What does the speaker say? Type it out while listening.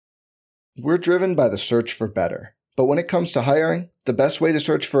We're driven by the search for better. But when it comes to hiring, the best way to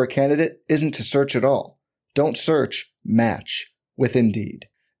search for a candidate isn't to search at all. Don't search, match with Indeed.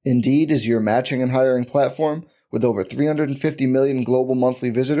 Indeed is your matching and hiring platform with over 350 million global monthly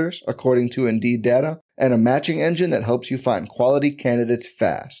visitors, according to Indeed data, and a matching engine that helps you find quality candidates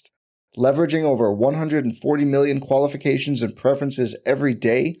fast. Leveraging over 140 million qualifications and preferences every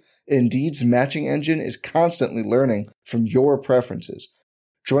day, Indeed's matching engine is constantly learning from your preferences.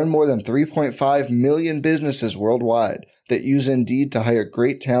 Join more than 3.5 million businesses worldwide that use Indeed to hire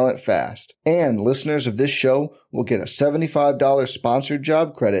great talent fast. And listeners of this show will get a $75 sponsored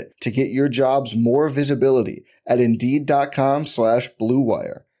job credit to get your jobs more visibility at Indeed.com/Blue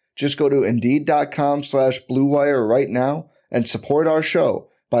Wire. Just go to Indeed.com/Blue Wire right now and support our show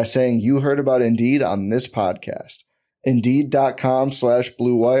by saying you heard about Indeed on this podcast.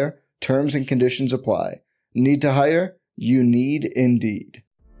 Indeed.com/Blue Wire. Terms and conditions apply. Need to hire? You need Indeed.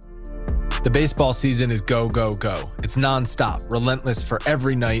 The baseball season is go, go, go. It's nonstop, relentless for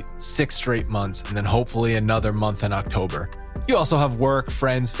every night, 6 straight months, and then hopefully another month in October. You also have work,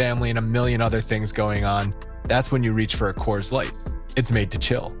 friends, family, and a million other things going on. That's when you reach for a Coors Light. It's made to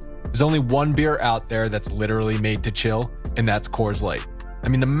chill. There's only one beer out there that's literally made to chill, and that's Coors Light. I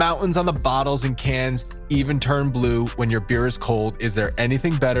mean, the mountains on the bottles and cans even turn blue when your beer is cold. Is there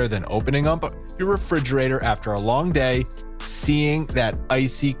anything better than opening up your refrigerator after a long day, seeing that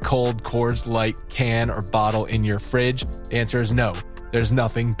icy cold Coors Light can or bottle in your fridge? The answer is no. There's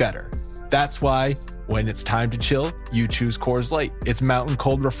nothing better. That's why when it's time to chill, you choose Coors Light. It's mountain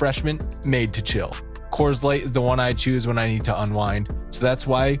cold refreshment made to chill. Coors Light is the one I choose when I need to unwind. So that's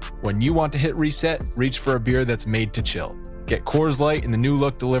why when you want to hit reset, reach for a beer that's made to chill. Get Coors Light in the new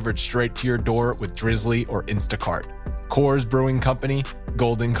look delivered straight to your door with Drizzly or Instacart. Coors Brewing Company,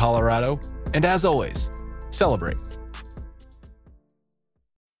 Golden, Colorado. And as always, celebrate.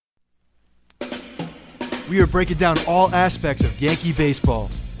 We are breaking down all aspects of Yankee baseball.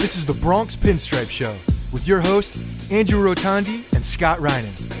 This is the Bronx Pinstripe Show with your hosts, Andrew Rotondi and Scott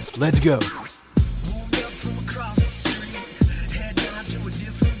Reinen. Let's go.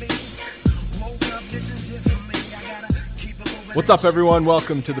 What's up, everyone?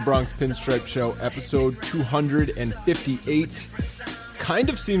 Welcome to the Bronx Pinstripe Show, episode 258. Kind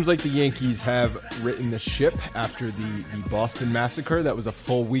of seems like the Yankees have written the ship after the Boston Massacre. That was a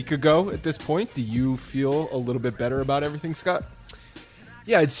full week ago at this point. Do you feel a little bit better about everything, Scott?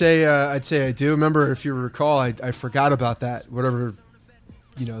 Yeah, I'd say I do. Remember, if you recall, I forgot about that. Whatever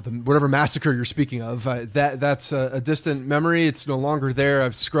massacre you're speaking of, that's a distant memory. It's no longer there.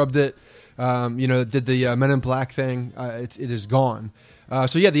 I've scrubbed it. Did the Men in Black thing. It is gone.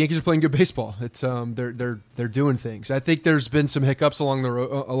 So yeah, the Yankees are playing good baseball. It's they're doing things. I think there's been some hiccups along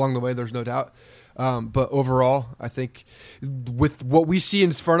the way. There's no doubt. But overall, I think with what we see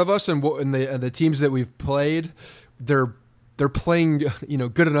in front of us and the teams that we've played, they're playing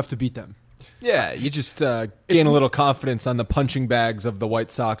good enough to beat them. Yeah, you just gain a little confidence on the punching bags of the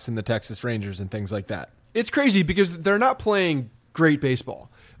White Sox and the Texas Rangers and things like that. It's crazy because they're not playing great baseball,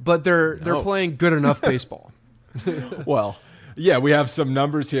 but they're playing good enough baseball. Well, yeah, we have some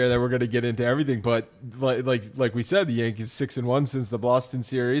numbers here that we're going to get into everything, but like we said, the Yankees 6-1 since the Boston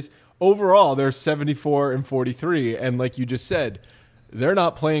series. Overall, they're 74-43, and like you just said, they're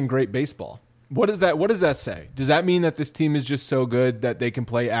not playing great baseball. What does that say? Does that mean that this team is just so good that they can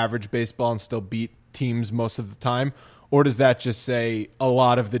play average baseball and still beat teams most of the time? Or does that just say a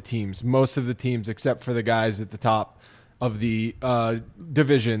lot of the teams, most of the teams except for the guys at the top of the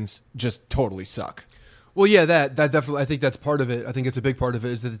divisions, just totally suck? Well, yeah, that definitely. I think that's part of it. I think it's a big part of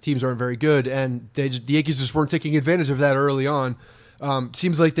it is that the teams aren't very good, and the Yankees just weren't taking advantage of that early on.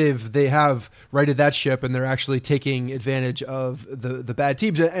 Seems like they have righted that ship, and they're actually taking advantage of the bad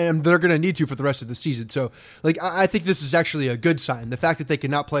teams, and they're going to need to for the rest of the season. So, I think this is actually a good sign. The fact that they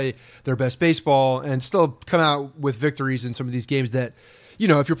cannot play their best baseball and still come out with victories in some of these games that,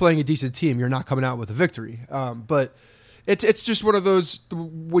 if you're playing a decent team, you're not coming out with a victory. But it's just one of those,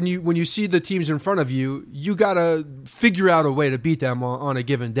 when you see the teams in front of you, you got to figure out a way to beat them on a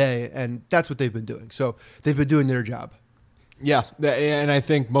given day, and that's what they've been doing. So they've been doing their job. Yeah, and I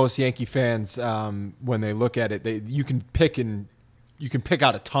think most Yankee fans, when they look at it, you can pick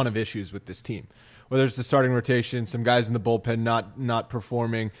out a ton of issues with this team. Whether it's the starting rotation, some guys in the bullpen not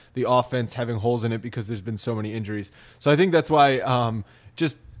performing, the offense having holes in it because there's been so many injuries. So I think that's why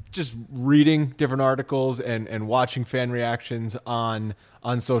just reading different articles and watching fan reactions on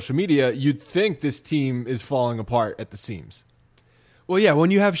social media, you'd think this team is falling apart at the seams. Well, yeah,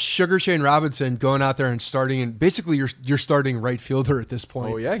 when you have Sugar Shane Robinson going out there and starting, and basically you're starting right fielder at this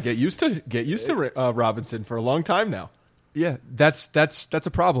point. Oh yeah, get used to Robinson for a long time now. Yeah, that's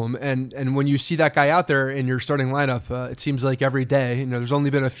a problem. And when you see that guy out there in your starting lineup, it seems like every day, there's only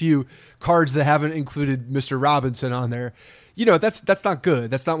been a few cards that haven't included Mr. Robinson on there. That's not good.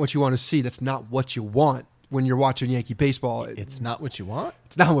 That's not what you want to see. That's not what you want when you're watching Yankee baseball. It's not what you want?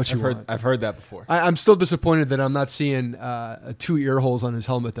 It's not what you want. I've heard that before. I'm still disappointed that I'm not seeing 2 ear holes on his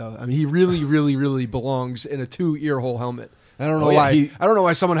helmet, though. I mean, he really, really, really belongs in a 2 ear hole helmet. I don't know why. I don't know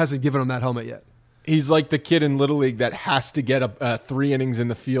why someone hasn't given him that helmet yet. He's like the kid in Little League that has to get 3 innings in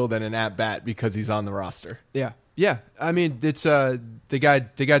the field and an at-bat because he's on the roster. Yeah. Yeah. I mean, it's the guy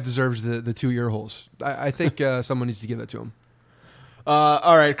deserves the 2 ear holes. I think someone needs to give that to him.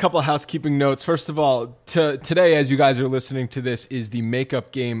 All right, a couple of housekeeping notes. First of all, today, as you guys are listening to this, is the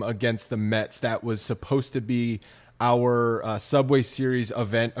makeup game against the Mets. That was supposed to be our Subway Series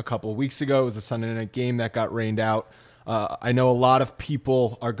event a couple of weeks ago. It was a Sunday night game that got rained out. I know a lot of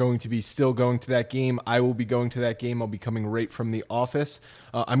people are going to be still going to that game. I will be going to that game. I'll be coming right from the office.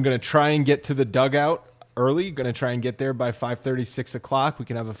 I'm going to try and get to the dugout early. Going to try and get there by 5:30, 6 o'clock. We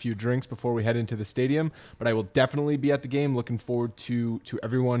can have a few drinks before we head into the stadium. But I will definitely be at the game. Looking forward to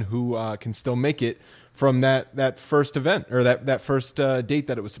everyone who can still make it from that first event or that first date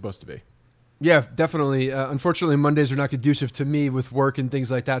that it was supposed to be. Yeah, definitely. Unfortunately, Mondays are not conducive to me with work and things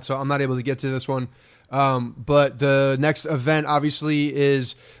like that, so I'm not able to get to this one. But the next event, obviously,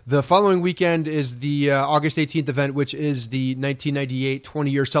 is the following weekend is the August 18th event, which is the 1998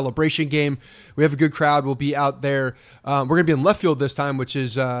 20-year celebration game. We have a good crowd. We'll be out there. We're going to be in left field this time, which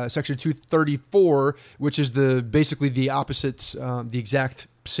is section 234, which is basically the opposites, the exact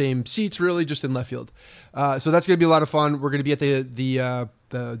same seats, really, just in left field. So that's going to be a lot of fun. We're going to be at the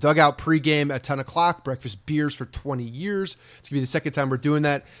dugout pregame at 10 o'clock, breakfast beers for 20 years. It's going to be the second time we're doing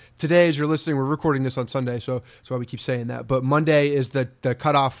that. Today, as you're listening, we're recording this on Sunday, so that's why we keep saying that. But Monday is the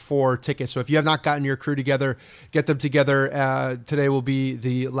cutoff for tickets. So if you have not gotten your crew together, get them together. Today will be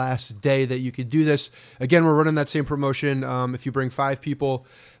the last day that you could do this. Again, we're running that same promotion. If you bring 5 people,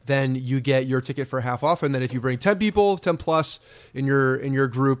 then you get your ticket for half off. And then if you bring 10 people, 10 plus in your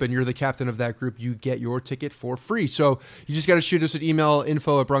group, and you're the captain of that group, you get your ticket for free. So you just got to shoot us an email,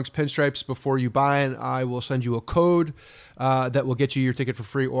 info@Bronx Pinstripes, before you buy, and I will send you a code that will get you your ticket for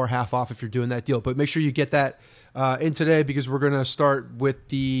free or half off if you're doing that deal. But make sure you get that in today, because we're going to start with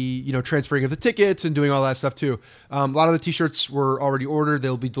the transferring of the tickets and doing all that stuff too. A lot of the t-shirts were already ordered.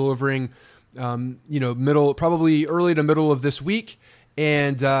 They'll be delivering probably early to middle of this week.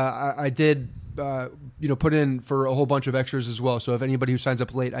 And I did, put in for a whole bunch of extras as well. So if anybody who signs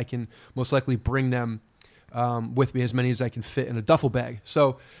up late, I can most likely bring them with me, as many as I can fit in a duffel bag.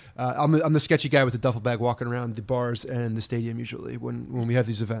 So I'm the sketchy guy with the duffel bag walking around the bars and the stadium usually when we have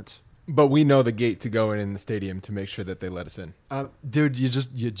these events. But we know the gate to go in the stadium to make sure that they let us in. Dude, you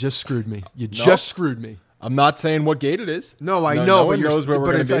just screwed me. Just screwed me. I'm not saying what gate it is. No, I know. No one knows where we're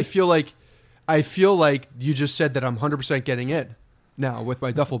going to be. I feel like you just said that I'm 100% getting in now with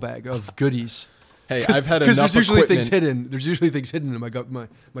my duffel bag of goodies. Hey, I've had enough there's usually equipment. things hidden. There's usually things hidden in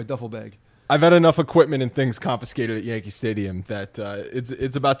my duffel bag. I've had enough equipment and things confiscated at Yankee Stadium that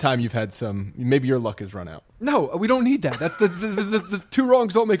it's about time you've had some. Maybe your luck has run out. No, we don't need that. That's the two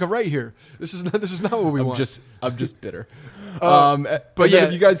wrongs don't make a right here. This is not what we want. I'm just bitter. But yeah,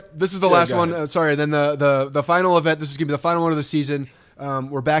 you guys, this is the last one. Sorry. Then the final event. This is gonna be the final one of the season.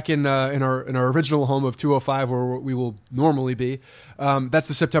 We're back in our original home of 205, where we will normally be. That's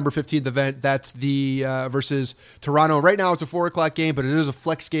the September 15th event. That's the versus Toronto. Right now it's a 4:00 game, but it is a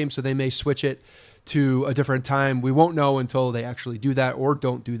flex game, so they may switch it to a different time. We won't know until they actually do that or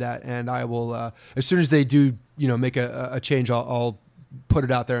don't do that. And I will, as soon as they do, make a change, I'll put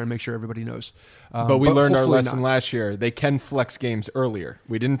it out there and make sure everybody knows. But we learned our lesson last year. They can flex games earlier.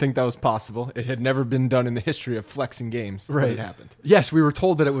 We didn't think that was possible. It had never been done in the history of flexing games. Right. But it happened. Yes, we were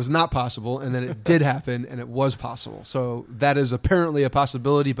told that it was not possible, and then it did happen, and it was possible. So that is apparently a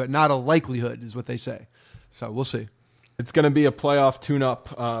possibility, but not a likelihood, is what they say. So we'll see. It's going to be a playoff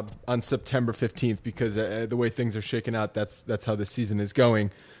tune-up on September 15th because the way things are shaking out, that's how the season is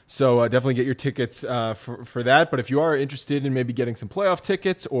going. So definitely get your tickets for that. But if you are interested in maybe getting some playoff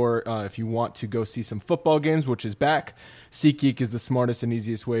tickets, or if you want to go see some football games, which is back, SeatGeek is the smartest and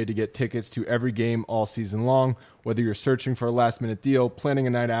easiest way to get tickets to every game all season long. Whether you're searching for a last-minute deal, planning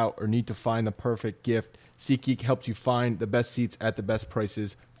a night out, or need to find the perfect gift, SeatGeek helps you find the best seats at the best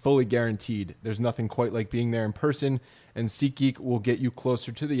prices, fully guaranteed. There's nothing quite like being there in person, and SeatGeek will get you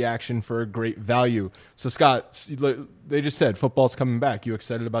closer to the action for a great value. So, Scott, they just said football's coming back. You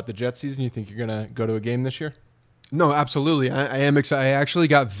excited about the Jet season? You think you're going to go to a game this year? No, absolutely. I am excited. I actually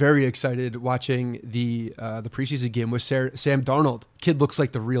got very excited watching the preseason game with Sam Darnold. Kid looks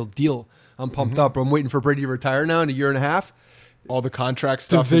like the real deal. I'm pumped up. I'm waiting for Brady to retire now in a year and a half. All the contract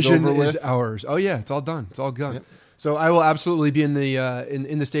stuff Division is over is with. ours. Oh yeah, it's all done. It's all done. Yep. So I will absolutely be in the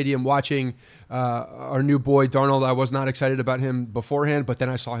in the stadium watching our new boy Darnold. I was not excited about him beforehand, but then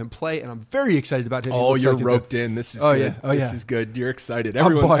I saw him play, and I'm very excited about him. Oh, you're roped in. This is good. This is good. You're excited.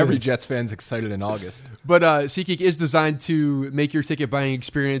 Every Jets fan's excited in August. But SeatGeek is designed to make your ticket buying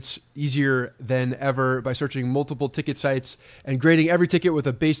experience easier than ever by searching multiple ticket sites and grading every ticket with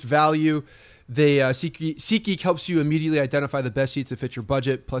a base value. SeatGeek helps you immediately identify the best seats that fit your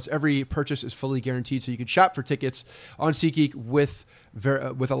budget. Plus, every purchase is fully guaranteed, so you can shop for tickets on SeatGeek with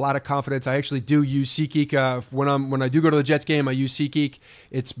a lot of confidence. I actually do use SeatGeek when I do go to the Jets game. I use SeatGeek.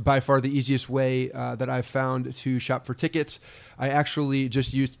 It's by far the easiest way that I've found to shop for tickets. I actually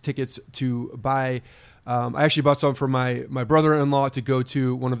just used tickets to buy. I actually bought some for my brother-in-law to go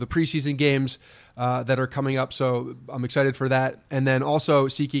to one of the preseason games that are coming up, so I'm excited for that. And then also,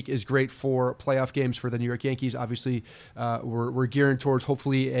 SeatGeek is great for playoff games for the New York Yankees. Obviously, we're gearing towards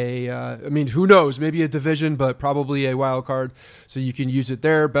hopefully who knows, maybe a division, but probably a wild card, so you can use it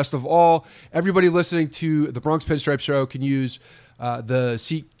there. Best of all, everybody listening to the Bronx Pinstripes Show can use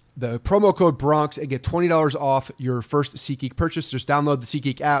the promo code Bronx and get $20 off your first SeatGeek purchase. Just download the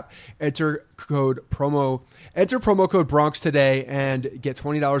SeatGeek app, enter promo code Bronx today, and get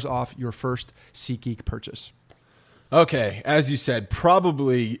 $20 off your first SeatGeek purchase. Okay, as you said,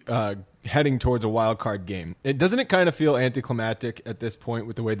 probably heading towards a wild card game. Doesn't it kind of feel anticlimactic at this point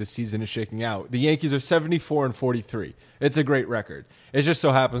with the way the season is shaking out? The Yankees are 74-43. It's a great record. It just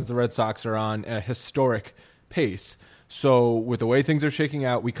so happens the Red Sox are on a historic pace. So with the way things are shaking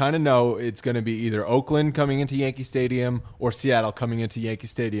out, we kind of know it's going to be either Oakland coming into Yankee Stadium or Seattle coming into Yankee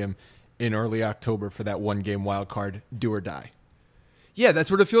Stadium in early October for that one-game wild card, do or die. Yeah,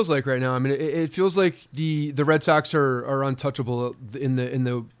 that's what it feels like right now. I mean, it feels like the Red Sox are untouchable in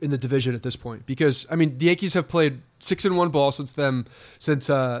the division at this point, because I mean the Yankees have played 6-1 ball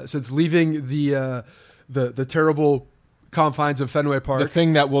since leaving the terrible confines of Fenway Park. The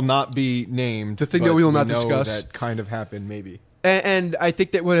thing that will not be named. The thing that we will not discuss. That kind of happened, maybe. And I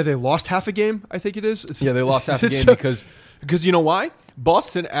think that they lost half a game, I think it is. Yeah, they lost half a game because you know why?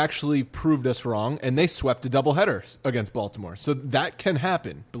 Boston actually proved us wrong, and they swept a doubleheader against Baltimore. So that can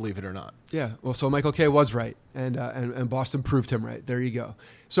happen, believe it or not. Yeah, well, so Michael Kay was right, and Boston proved him right. There you go.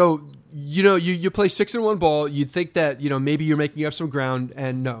 So, you play 6-1 ball, you'd think that, maybe you're making up some ground,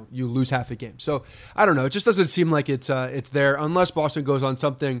 and no, you lose half a game. So, I don't know, it just doesn't seem like it's there, unless Boston goes on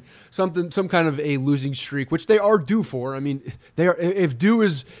some kind of a losing streak, which they are due for. I mean, if due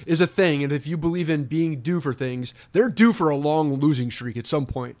is a thing, and if you believe in being due for things, they're due for a long losing streak at some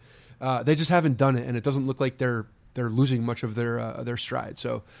point. They just haven't done it, and it doesn't look like they're losing much of their stride.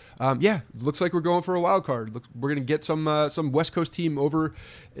 So, looks like we're going for a wild card. We're going to get some West Coast team over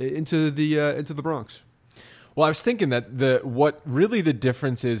into the Bronx. Well, I was thinking that what really the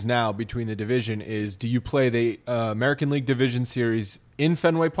difference is now between the division is, do you play the American League Division Series in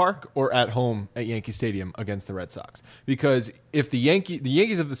Fenway Park or at home at Yankee Stadium against the Red Sox? Because if the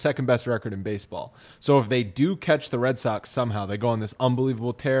Yankees have the second best record in baseball, so if they do catch the Red Sox somehow, they go on this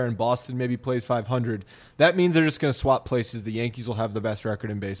unbelievable tear and Boston maybe plays 500, that means they're just going to swap places. The Yankees will have the best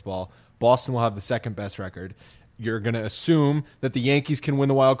record in baseball. Boston will have the second best record. You're going to assume that the Yankees can win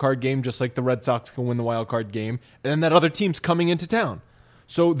the wild card game just like the Red Sox can win the wild card game, and that other team's coming into town.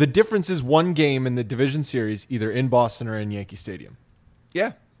 So the difference is one game in the division series, either in Boston or in Yankee Stadium.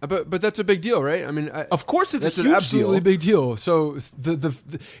 Yeah, but that's a big deal, right? I mean, of course it's an absolutely big deal. So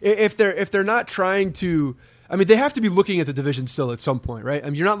if they're not trying to, I mean, they have to be looking at the division still at some point, right? I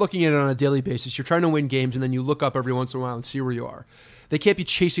mean, you're not looking at it on a daily basis. You're trying to win games, and then you look up every once in a while and see where you are. They can't be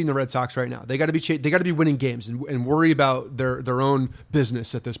chasing the Red Sox right now. They got to be winning games and worry about their own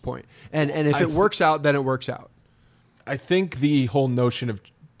business at this point. And if it works out, then it works out. I think the whole notion of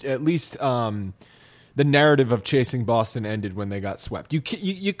at least the narrative of chasing Boston ended when they got swept. You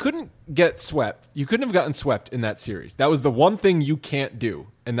couldn't get swept. You couldn't have gotten swept in that series. That was the one thing you can't do,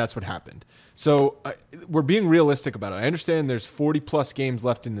 and that's what happened. So we're being realistic about it. I understand there's 40-plus games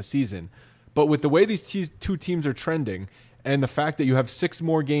left in the season, but with the way these two teams are trending and the fact that you have 6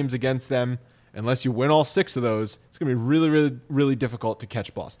 more games against them, unless you win all 6 of those, it's going to be really, really, really difficult to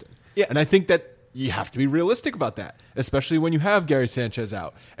catch Boston. Yeah. And I think that you have to be realistic about that, especially when you have Gary Sanchez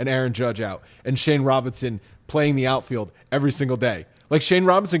out and Aaron Judge out and Shane Robinson playing the outfield every single day. Like, Shane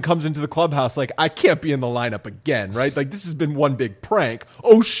Robinson comes into the clubhouse like, I can't be in the lineup again, right? Like, this has been one big prank.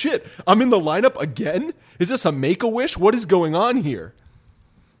 Oh, shit, I'm in the lineup again? Is this a Make-A-Wish? What is going on here?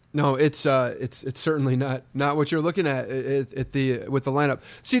 No, it's certainly not what you're looking at with the lineup.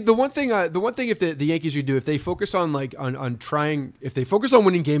 See, the one thing if the Yankees would do, if they focus on if they focus on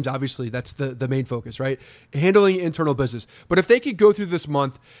winning games, obviously that's the main focus, right? Handling internal business. But if they could go through this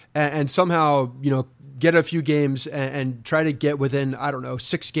month and somehow, get a few games and try to get within,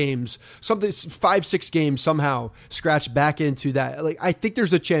 6 games, 5-6 games somehow, scratch back into that. Like, I think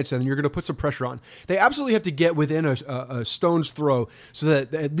there's a chance then you're going to put some pressure on. They absolutely have to get within a stone's throw so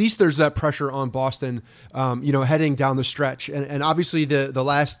that at least there's that pressure on Boston, heading down the stretch. And obviously the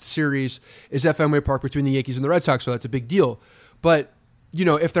last series is at Fenway Park between the Yankees and the Red Sox, so that's a big deal. But,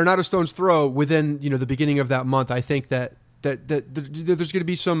 if they're not a stone's throw within, the beginning of that month, I think that there's going to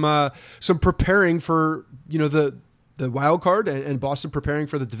be some preparing for the wild card and Boston preparing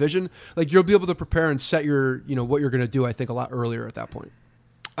for the division. Like, you'll be able to prepare and set your what you're going to do, I think, a lot earlier at that point.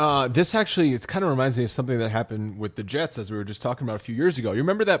 This actually, it kind of reminds me of something that happened with the Jets, as we were just talking about a few years ago. You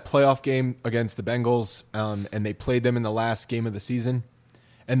remember that playoff game against the Bengals, and they played them in the last game of the season,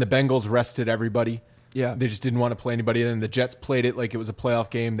 and the Bengals rested everybody. Yeah, they just didn't want to play anybody. And then the Jets played it like it was a playoff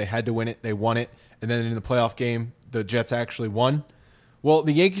game. They had to win it. They won it. And then in the playoff game, the Jets actually won. Well,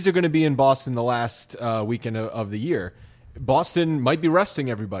 the Yankees are going to be in Boston the last weekend of the year. Boston might be resting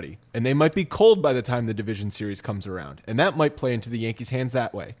everybody, and they might be cold by the time the division series comes around, and that might play into the Yankees' hands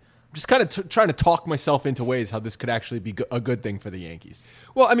that way. I'm just kind of trying to talk myself into ways how this could actually be a good thing for the Yankees.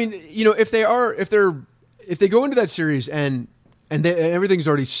 Well, I mean, if they go into that series and everything's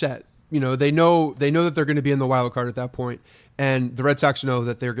already set, they know that they're going to be in the wild card at that point, and the Red Sox know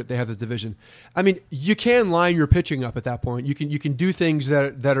that they have the division. I mean, you can line your pitching up at that point. You can do things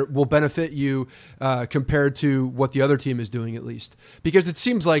that will benefit you compared to what the other team is doing, at least, because it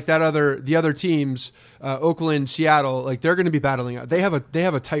seems like the other teams, Oakland, Seattle, like they're going to be battling out. They have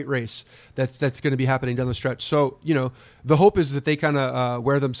a tight race that's going to be happening down the stretch. So the hope is that they kind of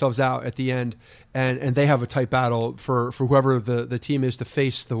wear themselves out at the end, and they have a tight battle for whoever the team is to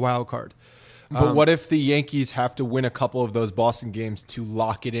face the wild card. But what if the Yankees have to win a couple of those Boston games to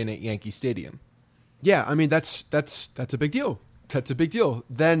lock it in at Yankee Stadium? Yeah, I mean that's a big deal. That's a big deal.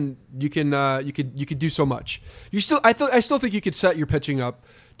 Then you can do so much. I still think you could set your pitching up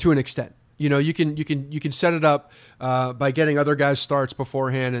to an extent. You can set it up by getting other guys starts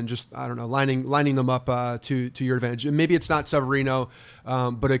beforehand and just lining them up to your advantage. And maybe it's not Severino,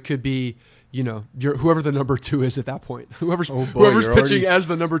 but it could be. Whoever the number 2 is at that point, whoever's pitching as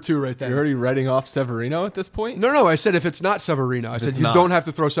the number 2 right there. You're already writing off Severino at this point? No. I said if it's not Severino, I said you don't have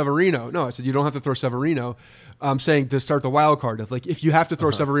to throw Severino. No, I said you don't have to throw Severino. I'm saying to start the wild card. If you have to throw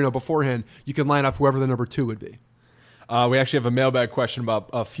Severino beforehand, you can line up whoever the number 2 would be. We actually have a mailbag question about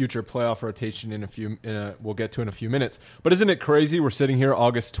a future playoff rotation we'll get to in a few minutes. But isn't it crazy? We're sitting here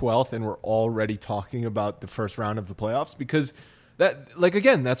August 12th and we're already talking about the first round of the playoffs because.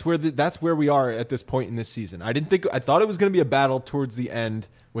 That's where we are at this point in this season. I thought it was going to be a battle towards the end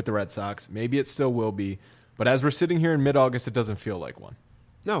with the Red Sox. Maybe it still will be, but as we're sitting here in mid-August, it doesn't feel like one.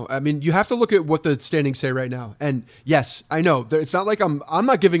 No, I mean, you have to look at what the standings say right now. And yes, I know it's not like I'm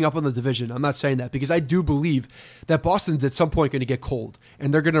not giving up on the division. I'm not saying that because I do believe that Boston's at some point going to get cold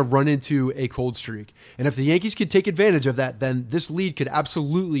and they're going to run into a cold streak. And if the Yankees could take advantage of that, then this lead could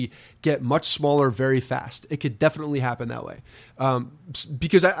absolutely get much smaller very fast. It could definitely happen that way.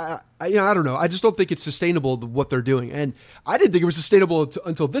 Because I don't know. I just don't think it's sustainable what they're doing. And I didn't think it was sustainable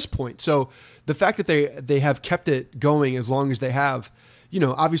until this point. So the fact that they have kept it going as long as they have,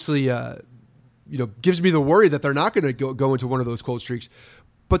 obviously, gives me the worry that they're not going to go into one of those cold streaks.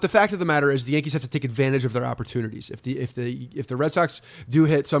 But the fact of the matter is the Yankees have to take advantage of their opportunities. If the Red Sox do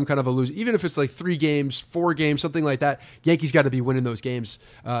hit some kind of a lose, even if it's like 3 games, 4 games, something like that, Yankees got to be winning those games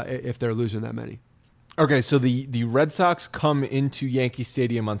if they're losing that many. Okay, so the Red Sox come into Yankee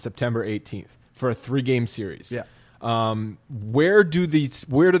Stadium on September 18th for a 3-game series. Yeah. Where do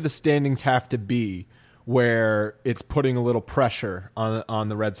the standings have to be where it's putting a little pressure on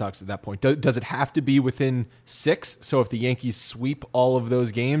the Red Sox at that point? Does it have to be within 6? So if the Yankees sweep all of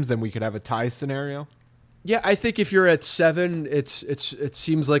those games, then we could have a tie scenario? Yeah, I think if you're at 7, it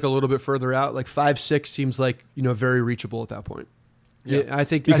seems like a little bit further out. Like 5-6 seems like very reachable at that point. Yeah, I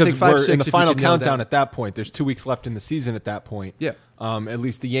think because 5-6 we're in the final countdown at that point. There's 2 weeks left in the season at that point. Yeah. At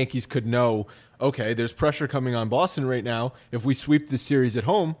least the Yankees could know, okay, there's pressure coming on Boston right now. If we sweep the series at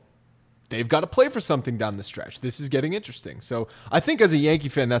home, they've got to play for something down the stretch. This is getting interesting. So I think as a Yankee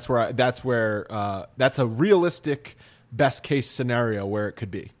fan, that's a realistic best case scenario where it could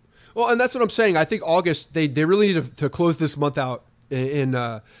be. Well, and that's what I'm saying. I think August they really need to close this month out in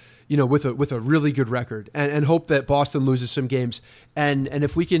with a really good record and hope that Boston loses some games. And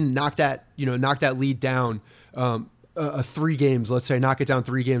if we can knock that lead down, 3 games, let's say, knock it down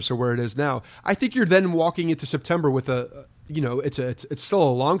 3 games to where it is now, I think you're then walking into September with it's still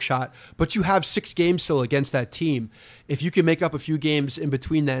a long shot, but you have 6 games still against that team. If you can make up a few games in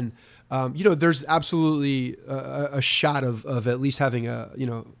between then, there's absolutely a shot of at least having a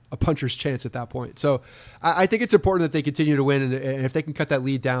puncher's chance at that point. So I think it's important that they continue to win, and if they can cut that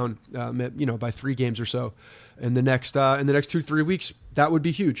lead down, by 3 games or so in the next 2-3 weeks, that would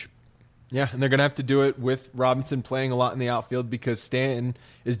be huge. Yeah, and they're going to have to do it with Robinson playing a lot in the outfield because Stanton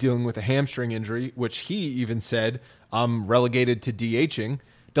is dealing with a hamstring injury, which he even said, I'm relegated to DHing.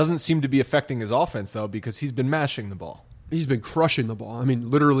 Doesn't seem to be affecting his offense, though, because he's been mashing the ball. He's been crushing the ball. I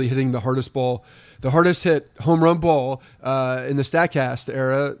mean, literally hitting the hardest hit home run ball in the StatCast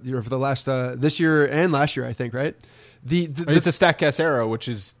era for the last this year and last year, I think, right? It's a StatCast era, which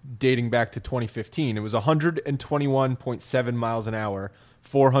is dating back to 2015. It was 121.7 miles an hour,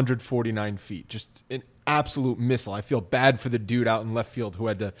 449 feet. Just an absolute missile. I feel bad for the dude out in left field who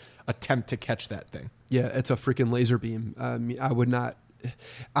had to attempt to catch that thing. Yeah, it's a freaking laser beam. I would not.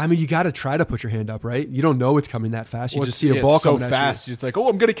 I mean, you got to try to put your hand up, right? You don't know it's coming that fast. You just see a ball so coming fast. at you. It's like,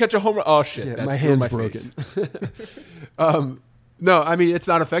 I'm going to catch a home run. Oh, shit. Yeah, that's my hand's broken. No, I mean, it's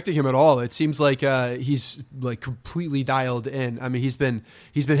not affecting him at all. It seems like he's like completely dialed in. I mean, he's been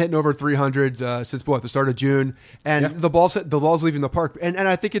hitting over 300 since the start of June, and the ball's leaving the park. And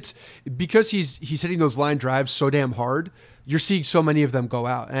I think it's because he's hitting those line drives so damn hard. You're seeing so many of them go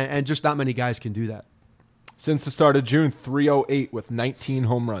out, and just not many guys can do that. Since the start of June, 308 with 19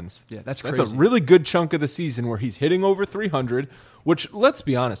 home runs. Yeah, that's crazy. That's a really good chunk of the season where he's hitting over 300, which, let's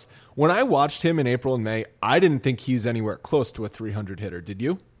be honest, when I watched him in April and May, I didn't think he's anywhere close to a 300 hitter. Did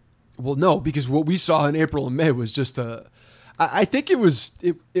you? Well, no, because what we saw in April and May was just I think it was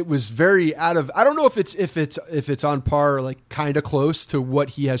very out of. I don't know if it's on par, like kind of close to what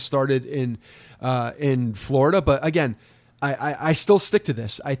he has started in Florida, but again, I still stick to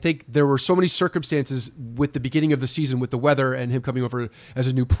this. I think there were so many circumstances with the beginning of the season with the weather and him coming over as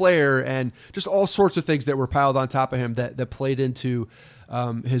a new player and just all sorts of things that were piled on top of him that played into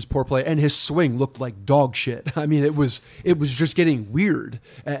his poor play, and his swing looked like dog shit. I mean, it was just getting weird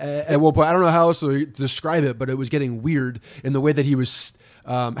at one point. I don't know how else to describe it, but it was getting weird in the way that he was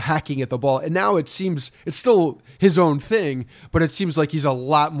hacking at the ball. And now it seems it's still his own thing, but it seems like he's a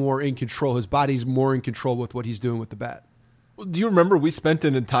lot more in control. His body's more in control with what he's doing with the bat. Do you remember we spent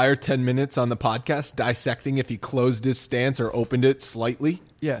an entire 10 minutes on the podcast dissecting if he closed his stance or opened it slightly?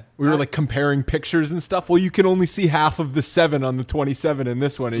 Yeah. We were like comparing pictures and stuff. Well, you can only see half of the 7 on the 27 in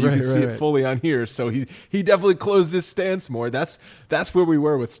this one, and you can see it fully on here. So he definitely closed his stance more. That's where we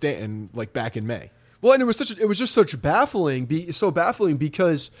were with Stanton, like back in May. Well, and it was just such baffling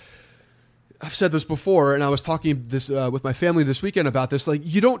because I've said this before, and I was talking this with my family this weekend about this. Like,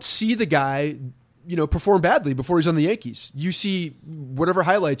 you don't see the guy perform badly before he's on the Yankees. You see whatever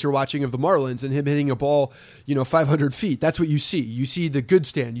highlights you're watching of the Marlins and him hitting a ball, 500 feet. That's what you see. You see the good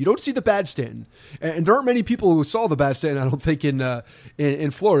Stanton. You don't see the bad Stanton. And there aren't many people who saw the bad Stanton, I don't think, in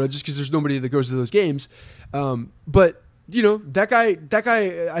Florida, just because there's nobody that goes to those games. But that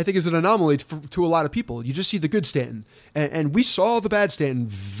guy, I think, is an anomaly to a lot of people. You just see the good Stanton, and we saw the bad Stanton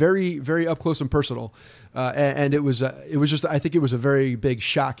very, very up close and personal. And it was just, I think it was a very big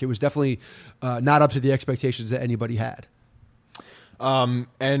shock. It was definitely not up to the expectations that anybody had.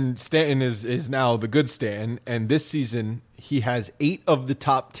 And Stanton is now the good Stanton, and this season he has 8 of the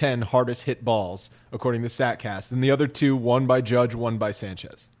top 10 hardest hit balls according to StatCast, and the other 2, one by Judge, one by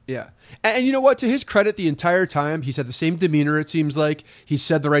Sanchez. Yeah. And you know what? To his credit, the entire time, he's had the same demeanor, it seems like. He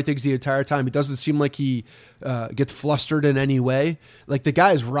said the right things the entire time. It doesn't seem like he gets flustered in any way. Like, the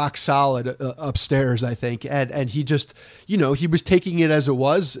guy is rock solid upstairs, I think. And he just, he was taking it as it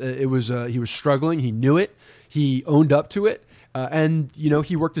was. He was struggling. He knew it. He owned up to it. And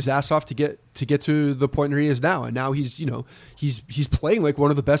he worked his ass off to get to the point where he is now, and now he's playing like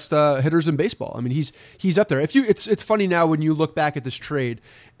one of the best hitters in baseball. I mean, he's up there. It's funny now when you look back at this trade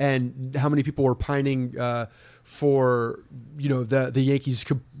and how many people were pining for the Yankees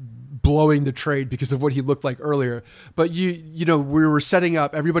blowing the trade because of what he looked like earlier. But we were setting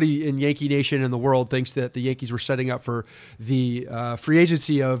up, everybody in Yankee Nation and the world thinks that the Yankees were setting up for the free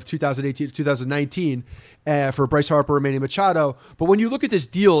agency of 2018 to 2019 for Bryce Harper and Manny Machado. But when you look at this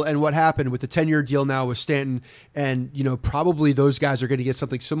deal and what happened with the 10-year deal now with Stanton, and probably those guys are going to get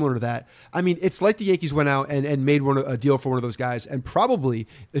something similar to that. I mean, it's like the Yankees went out and made a deal for one of those guys, and probably,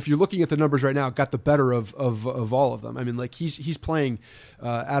 if you're looking at the numbers right now, got the better of all of them. I mean, like, he's playing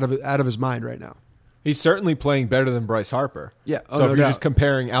out of his mind right now. He's certainly playing better than Bryce Harper. Yeah. So if you're just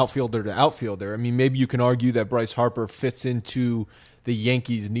comparing outfielder to outfielder, I mean, maybe you can argue that Bryce Harper fits into the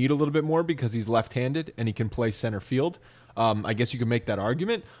Yankees need a little bit more because he's left-handed and he can play center field. I guess you can make that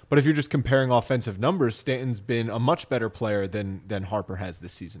argument. But if you're just comparing offensive numbers, Stanton's been a much better player than Harper has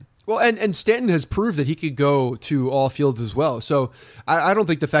this season. Well, and Stanton has proved that he could go to all fields as well. So I don't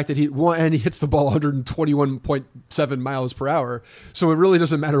think the fact that he hits the ball 121.7 miles per hour. So it really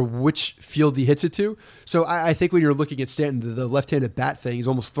doesn't matter which field he hits it to. So I think when you're looking at Stanton, the left-handed bat thing is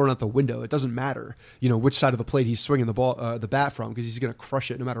almost thrown out the window. It doesn't matter, which side of the plate he's swinging the bat from, because he's going to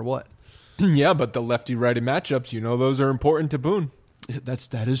crush it no matter what. Yeah, but the lefty-righty matchups, those are important to Boone.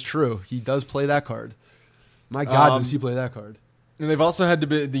 That is true. He does play that card. My God, does he play that card? And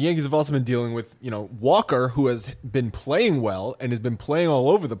the Yankees have also been dealing with, Walker, who has been playing well and has been playing all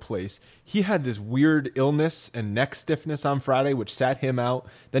over the place. He had this weird illness and neck stiffness on Friday, which sat him out.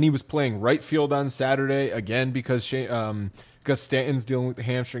 Then he was playing right field on Saturday, again, because Stanton's dealing with the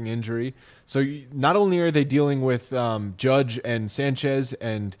hamstring injury. So not only are they dealing with Judge and Sanchez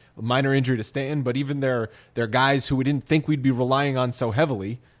and a minor injury to Stanton, but even their guys who we didn't think we'd be relying on so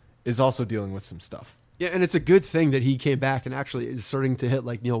heavily is also dealing with some stuff. Yeah, and it's a good thing that he came back and actually is starting to hit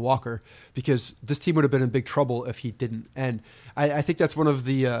like Neil Walker, because this team would have been in big trouble if he didn't. And I think that's one of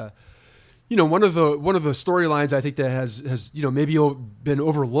the one of the storylines I think that has maybe been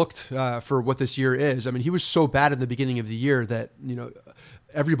overlooked for what this year is. I mean, he was so bad in the beginning of the year that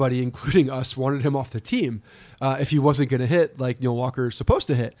everybody, including us, wanted him off the team if he wasn't going to hit like Neil Walker is supposed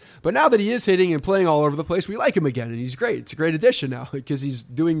to hit. But now that he is hitting and playing all over the place, we like him again, and he's great. It's a great addition now because he's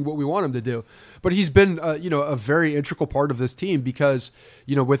doing what we want him to do. But he's been a very integral part of this team because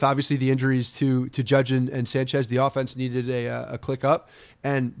with obviously the injuries to Judge and Sanchez, the offense needed a click up,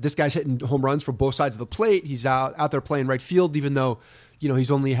 and this guy's hitting home runs from both sides of the plate. He's out there playing right field, even though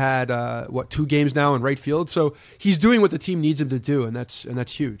he's only had 2 games now in right field. So he's doing what the team needs him to do, and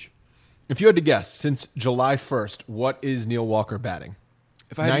that's huge. If you had to guess, since July 1st, what is Neil Walker batting?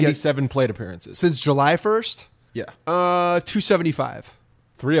 If I had 97 plate appearances. Since July 1st? Yeah. 275.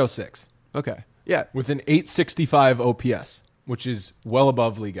 306. Okay. Yeah. With an 865 OPS, which is well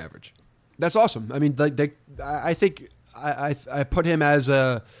above league average. That's awesome. I mean, I think I put him as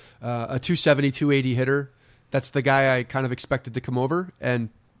a 270, 280 hitter. That's the guy I kind of expected to come over, and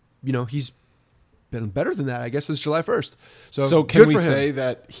he's been better than that, I guess, since July 1st. So can we say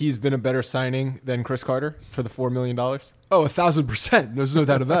that he's been a better signing than Chris Carter for the $4 million? Oh, 1,000%. There's no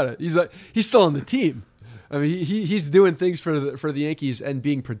doubt about it. He's still on the team. I mean, he's doing things for the Yankees and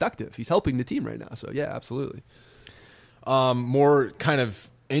being productive. He's helping the team right now. So yeah, absolutely. More kind of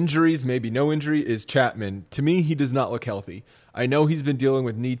injuries, maybe no injury, is Chapman. To me, he does not look healthy. I know he's been dealing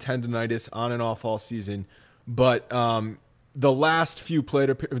with knee tendonitis on and off all season, but the last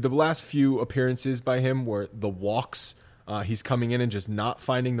few appearances by him were the walks. He's coming in and just not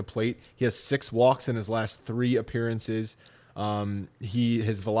finding the plate. He has 6 walks in his last 3 appearances.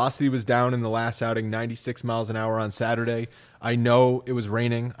 His velocity was down in the last outing, 96 miles an hour on Saturday. I know it was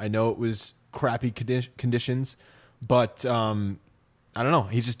raining. I know it was crappy conditions, but I don't know.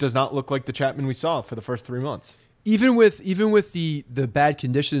 He just does not look like the Chapman we saw for the first 3 months. Even with the bad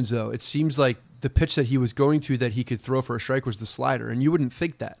conditions, though, it seems like the pitch that he was going to that he could throw for a strike was the slider, and you wouldn't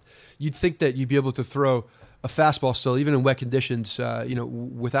think that. You'd think that you'd be able to throw a fastball still, even in wet conditions.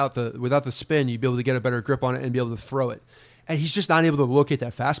 Without the spin, you'd be able to get a better grip on it and be able to throw it. And he's just not able to locate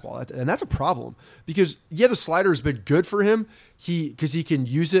that fastball, and that's a problem because the slider has been good for him. Because he can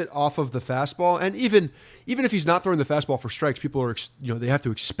use it off of the fastball, and even if he's not throwing the fastball for strikes, people are they have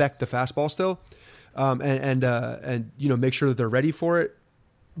to expect the fastball still, and make sure that they're ready for it.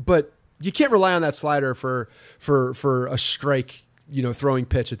 But you can't rely on that slider for a strike, throwing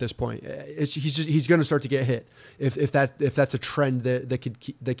pitch at this point. He's going to start to get hit if that's a trend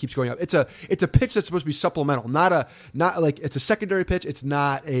that keeps going up. It's a pitch that's supposed to be supplemental, not like it's a secondary pitch. It's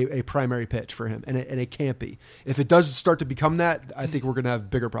not a primary pitch for him, and it can't be. If it does start to become that, I think we're going to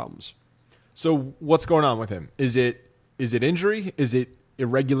have bigger problems. So what's going on with him? Is it injury? Is it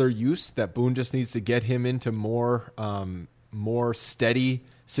irregular use that Boone just needs to get him into more steady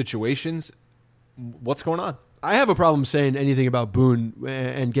situations? What's going on? I have a problem saying anything about Boone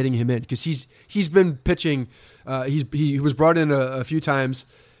and getting him in because he's been pitching. He was brought in a few times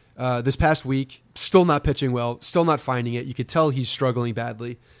this past week, still not pitching well, still not finding it. You could tell he's struggling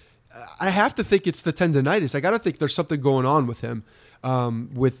badly. I have to think it's the tendonitis. I got to think there's something going on with him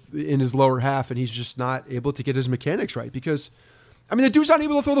in his lower half, and he's just not able to get his mechanics right because. I mean, the dude's not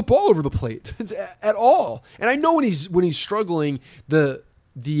able to throw the ball over the plate at all. And I know when he's struggling, the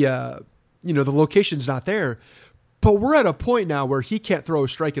location's not there. But we're at a point now where he can't throw a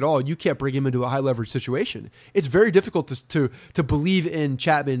strike at all. You can't bring him into a high leverage situation. It's very difficult to believe in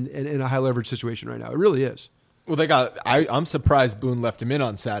Chapman in a high leverage situation right now. It really is. Well, I'm surprised Boone left him in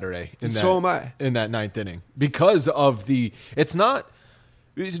on Saturday. So am I. In that ninth inning. Because of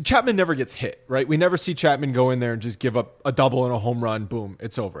Chapman never gets hit, right? We never see Chapman go in there and just give up a double and a home run. Boom,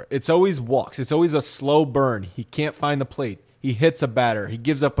 it's over. It's always walks. It's always a slow burn. He can't find the plate. He hits a batter. He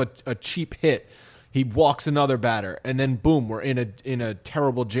gives up a cheap hit. He walks another batter. And then boom, we're in a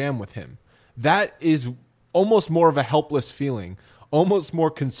terrible jam with him. That is almost more of a helpless feeling. Almost more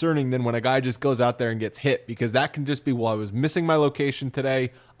concerning than when a guy just goes out there and gets hit, because that can just be, well, I was missing my location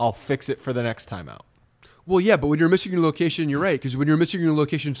today. I'll fix it for the next time out. Well, yeah, but when you're missing your location, you're right. Because when you're missing your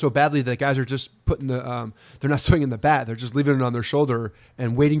location so badly that guys are just putting they're not swinging the bat. They're just leaving it on their shoulder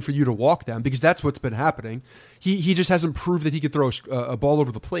and waiting for you to walk them, because that's what's been happening. He just hasn't proved that he could throw a ball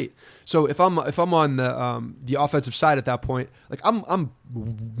over the plate. So if I'm on the offensive side at that point, like I'm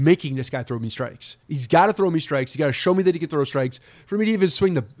making this guy throw me strikes. He's got to throw me strikes. He's got to show me that he can throw strikes for me to even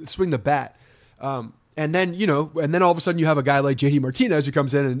swing the bat. And then all of a sudden you have a guy like JD Martinez who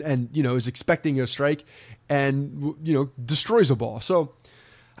comes in and is expecting a strike and destroys a ball. So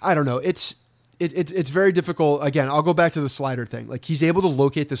I don't know. It's very difficult. Again, I'll go back to the slider thing. Like, he's able to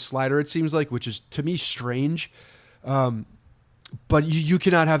locate the slider, it seems like, which is to me strange. But you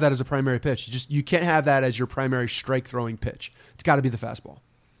cannot have that as a primary pitch. You can't have that as your primary strike throwing pitch. It's got to be the fastball.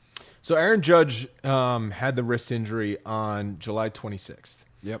 So Aaron Judge had the wrist injury on July 26th.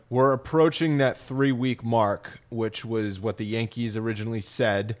 Yep. We're approaching that 3-week mark, which was what the Yankees originally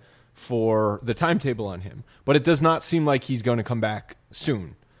said for the timetable on him. But it does not seem like he's going to come back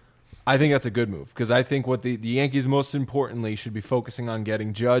soon. I think that's a good move, because I think what the Yankees most importantly should be focusing on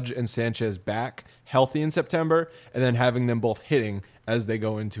getting Judge and Sanchez back healthy in September, and then having them both hitting as they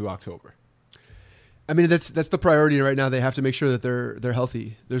go into October. I mean, that's the priority right now. They have to make sure that they're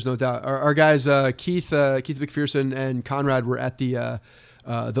healthy. There's no doubt. Our guys, Keith McPherson and Conrad, were at the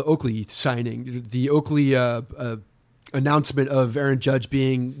Oakley signing, the Oakley announcement of Aaron Judge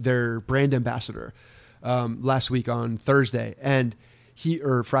being their brand ambassador last week on Thursday,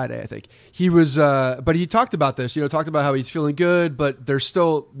 or Friday, I think. He was, but he talked about this. Talked about how he's feeling good, but they're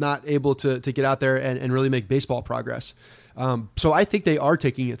still not able to get out there and really make baseball progress. So I think they are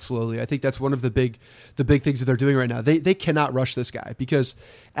taking it slowly. I think that's one of the big things that they're doing right now. They cannot rush this guy, because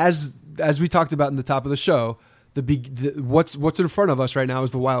as we talked about in the top of the show, what's in front of us right now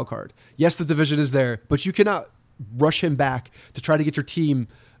is the wild card. Yes, the division is there, but you cannot rush him back to try to get your team,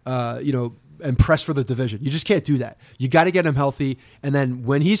 and press for the division. You just can't do that. You got to get him healthy, and then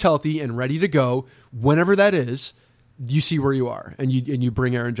when he's healthy and ready to go, whenever that is, you see where you are, and you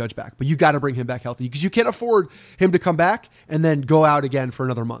bring Aaron Judge back. But you got to bring him back healthy, because you can't afford him to come back and then go out again for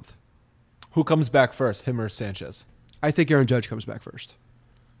another month. Who comes back first, him or Sanchez? I think Aaron Judge comes back first.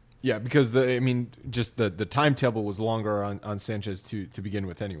 Yeah, because the timetable was longer on Sanchez to begin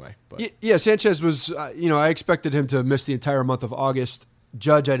with anyway. But. Yeah, Sanchez was, I expected him to miss the entire month of August.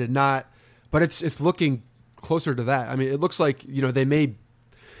 Judge, I did not, but it's looking closer to that. I mean, it looks like, they may,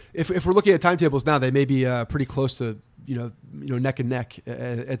 if we're looking at timetables now, they may be pretty close to, neck and neck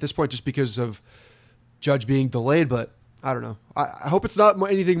at this point, just because of Judge being delayed, but I don't know. I hope it's not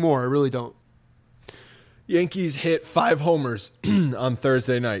anything more. I really don't. Yankees hit 5 homers on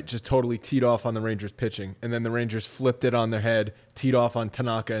Thursday night, just totally teed off on the Rangers pitching. And then the Rangers flipped it on their head, teed off on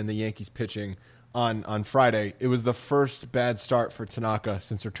Tanaka and the Yankees pitching on Friday. It was the first bad start for Tanaka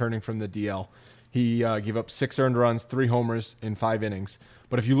since returning from the DL. He gave up 6 earned runs, 3 homers in 5 innings.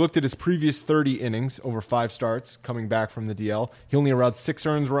 But if you looked at his previous 30 innings over 5 starts coming back from the DL, he only allowed 6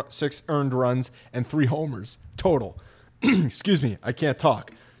 earned runs and 3 homers total. Excuse me, I can't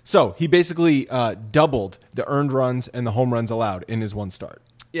talk. So he basically doubled the earned runs and the home runs allowed in his one start.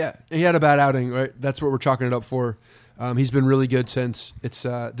 Yeah, he had a bad outing, right? That's what we're chalking it up for. He's been really good since. It's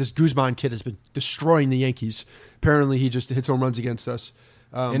this Guzman kid has been destroying the Yankees. Apparently, he just hits home runs against us.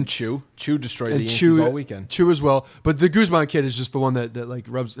 And Chu destroyed the Yankees all weekend. Chu as well, but the Guzman kid is just the one that like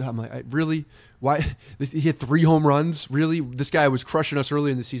rubs. I'm like, really? Why? He hit 3 home runs. Really? This guy was crushing us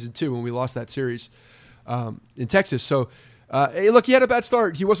early in the season too when we lost that series in Texas. So. Hey, look, he had a bad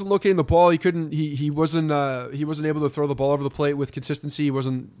start. He wasn't locating the ball. He couldn't. He wasn't able to throw the ball over the plate with consistency. He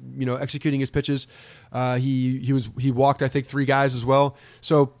wasn't, executing his pitches. He walked, I think, 3 guys as well.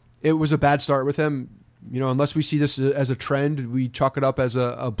 So it was a bad start with him. Unless we see this as a trend, we chalk it up as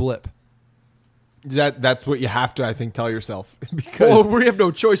a blip. That's what you have to, I think, tell yourself. Because we have no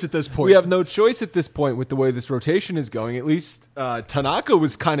choice at this point. We have no choice at this point with the way this rotation is going. At least Tanaka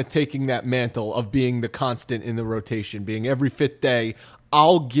was kind of taking that mantle of being the constant in the rotation, being every 5th day,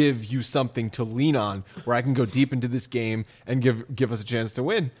 I'll give you something to lean on where I can go deep into this game and give us a chance to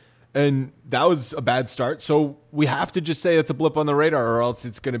win. And that was a bad start. So we have to just say it's a blip on the radar, or else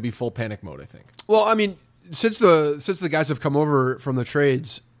it's going to be full panic mode, I think. Well, I mean, since the guys have come over from the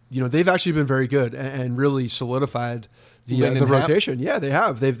trades, they've actually been very good and really solidified the rotation. Yeah, they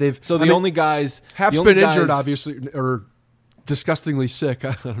have. They've. So the only guys Hap's been injured, obviously, or disgustingly sick.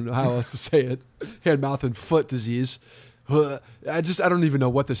 I don't know how else to say it. Hand, mouth, and foot disease. I don't even know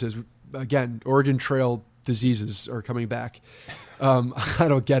what this is. Again, Oregon Trail diseases are coming back. I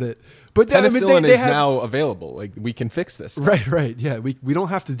don't get it. But penicillin is now available. Like, we can fix this stuff. Right. Yeah, we don't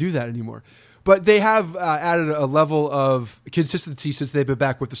have to do that anymore. But they have added a level of consistency since they've been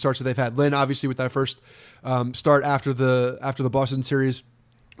back with the starts that they've had. Lynn, obviously, with that first start after the Boston series,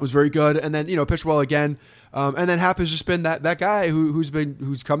 was very good, and then pitched well again. And then Hap has just been that guy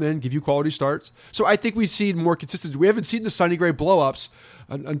who's come in, give you quality starts. So I think we've seen more consistency. We haven't seen the Sonny Gray blow-ups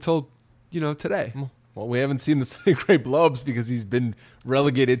until today. Well, we haven't seen the Sonny Gray blow-ups because he's been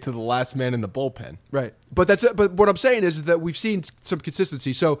relegated to the last man in the bullpen. Right. But what I'm saying is that we've seen some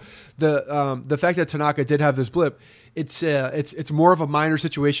consistency. So the fact that Tanaka did have this blip, it's more of a minor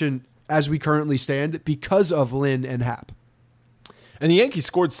situation as we currently stand because of Lynn and Hap. And the Yankees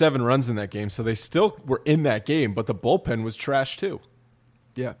scored 7 runs in that game, so they still were in that game, but the bullpen was trash too.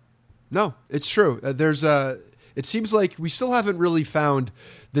 Yeah. No, it's true. It seems like we still haven't really found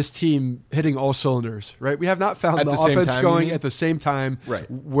this team hitting all cylinders, right? We have not found the offense going at the same time, right?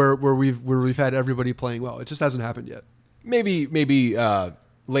 Where we've had everybody playing well. It just hasn't happened yet. Maybe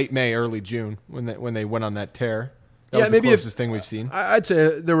late May, early June when they went on that tear. That was maybe the closest thing we've seen. I'd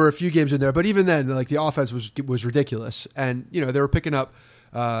say there were a few games in there, but even then, like, the offense was ridiculous, and they were picking up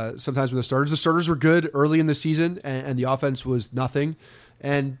sometimes with the starters. The starters were good early in the season, and the offense was nothing.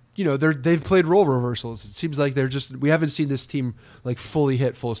 And they've played role reversals. It seems like we haven't seen this team like fully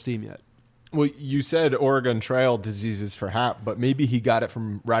hit full steam yet. Well, you said Oregon Trail diseases for Hap, but maybe he got it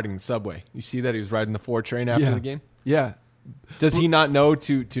from riding the subway. You see that he was riding the 4 train after the game? Yeah. Does he not know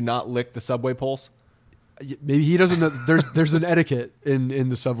to not lick the subway poles? Maybe he doesn't know. There's an etiquette in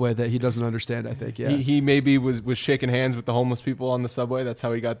the subway that he doesn't understand, I think. Yeah. He maybe was shaking hands with the homeless people on the subway. That's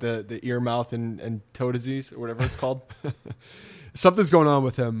how he got the ear, mouth, and toe disease, or whatever it's called. Something's going on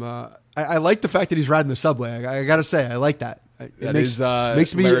with him. I like the fact that he's riding the subway. I got to say, I like that. That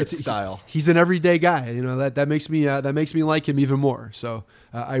makes me style. He's an everyday guy. That makes me like him even more. So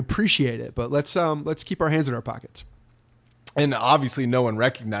I appreciate it. But let's keep our hands in our pockets. And obviously, no one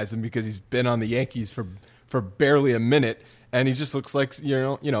recognized him because he's been on the Yankees for barely a minute, and he just looks like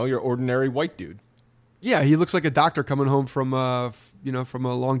your ordinary white dude. Yeah, he looks like a doctor coming home from a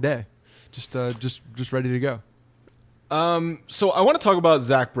long day, just ready to go. So I want to talk about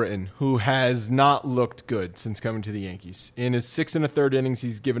Zach Britton, who has not looked good since coming to the Yankees. In his 6 1/3 innings,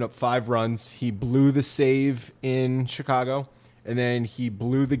 he's given up 5 runs. He blew the save in Chicago, and then he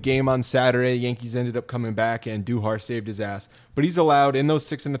blew the game on Saturday. The Yankees ended up coming back, and Duhar saved his ass. But he's allowed, in those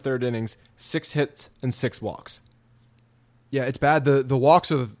 6 1/3 innings, 6 hits and 6 walks. Yeah, it's bad. The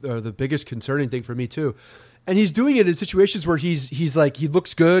walks are the biggest concerning thing for me too. And he's doing it in situations where he's like, he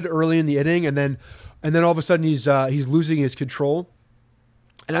looks good early in the inning, and then all of a sudden he's losing his control.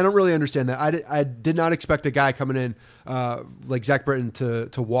 And I don't really understand that. I did not expect a guy coming in like Zach Britton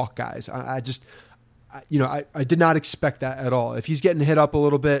to walk guys. I did not expect that at all. If he's getting hit up a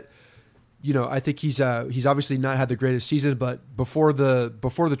little bit, I think he's obviously not had the greatest season, but before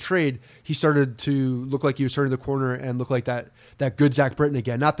the trade, he started to look like he was turning the corner and look like that good Zach Britton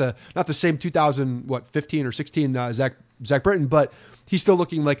again. Not the same 2015 or 16 Zach Britton, but he's still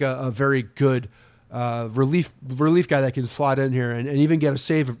looking like a very good relief guy that can slide in here and even get a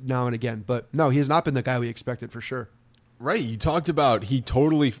save now and again. But no, he has not been the guy we expected for sure. Right. You talked about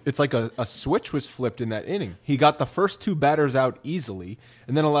it's like a switch was flipped in that inning. He got the first 2 batters out easily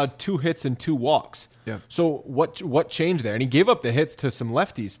and then allowed 2 hits and 2 walks. Yeah. So what changed there? And he gave up the hits to some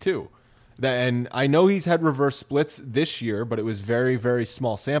lefties too. And I know he's had reverse splits this year, but it was very, very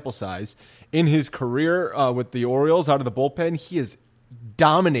small sample size. In his career with the Orioles out of the bullpen, he has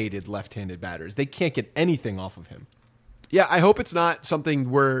dominated left-handed batters. They can't get anything off of him. Yeah, I hope it's not something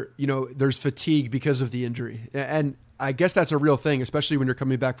where, there's fatigue because of the injury. And I guess that's a real thing, especially when you're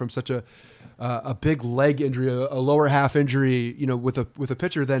coming back from such a big leg injury, a lower half injury, with a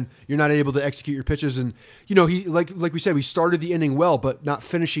pitcher. Then you're not able to execute your pitches, and he like we said, we started the inning well, but not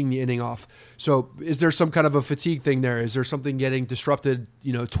finishing the inning off. So is there some kind of a fatigue thing there? Is there something getting disrupted,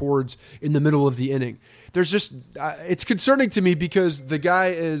 towards in the middle of the inning? There's just it's concerning to me because the guy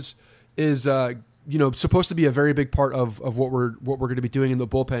is supposed to be a very big part of what we're going to be doing in the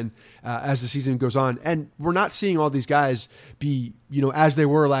bullpen as the season goes on. And we're not seeing all these guys be, as they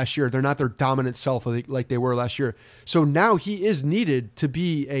were last year. They're not their dominant self like they were last year. So now he is needed to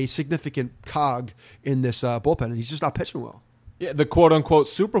be a significant cog in this bullpen, and he's just not pitching well. Yeah, the quote-unquote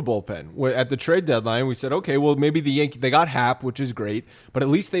Super bullpen. At the trade deadline, we said, okay, well, maybe the Yankees, they got Happ, which is great, but at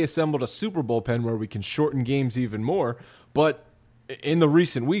least they assembled a Super bullpen where we can shorten games even more. But in the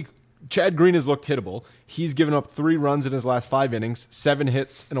recent week, Chad Green has looked hittable. He's given up 3 runs in his last 5 innings, 7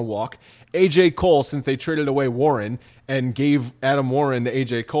 hits and a walk. A.J. Cole, since they traded away Warren and gave Adam Warren the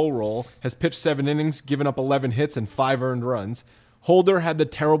A.J. Cole role, has pitched 7 innings, given up 11 hits and 5 earned runs. Holder had the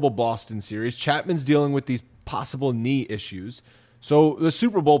terrible Boston series. Chapman's dealing with these possible knee issues. So the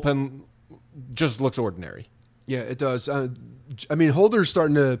Super bullpen just looks ordinary. Yeah, it does. Holder's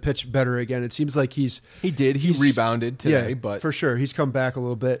starting to pitch better again. It seems like he rebounded today, yeah, but for sure he's come back a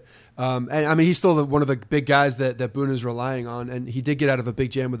little bit. He's still one of the big guys that Boone is relying on, and he did get out of a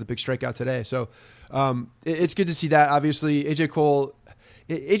big jam with a big strikeout today. So it's good to see that. Obviously, AJ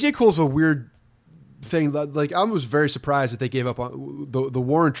Cole's a weird thing. Like, I was very surprised that they gave up on the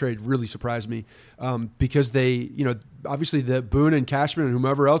Warren trade. Really surprised me because they, obviously the Boone and Cashman and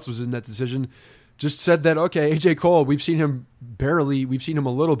whomever else was in that decision just said that, okay, AJ Cole, we've seen him a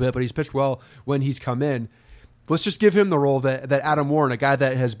little bit, but he's pitched well when he's come in. Let's just give him the role that Adam Warren, a guy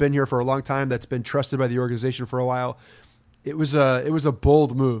that has been here for a long time, that's been trusted by the organization for a while. It was a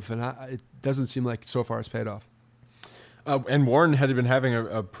bold move, and it doesn't seem like so far it's paid off. And Warren had been having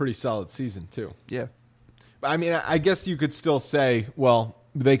a pretty solid season too. Yeah. I mean, I guess you could still say, well,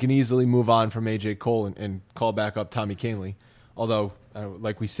 they can easily move on from A.J. Cole and call back up Tommy Kahnle. Although,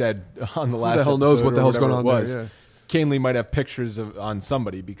 like we said on the last episode, who the hell knows what the hell's going on there? Yeah. Kahnle might have pictures on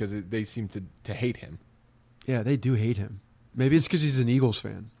somebody because they seem to hate him. Yeah, they do hate him. Maybe it's because he's an Eagles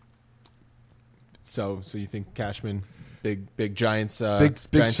fan. So you think Cashman, big Giants,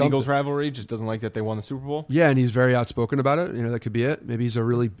 Giants Eagles rivalry, just doesn't like that they won the Super Bowl? Yeah, and he's very outspoken about it. That could be it. Maybe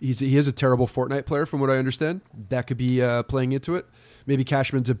he is a terrible Fortnite player, from what I understand. That could be playing into it. Maybe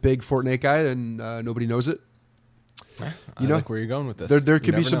Cashman's a big Fortnite guy and nobody knows it. I like where you're going with this. There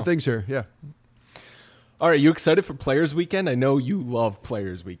could be some things here. Yeah. All right, you excited for Players Weekend? I know you love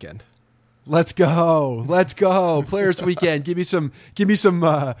Players Weekend. Let's go. Players Weekend. Give me some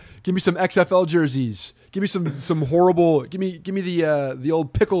XFL jerseys. Give me some horrible. Give me the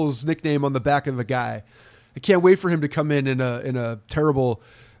old Pickles nickname on the back of the guy. I can't wait for him to come in a terrible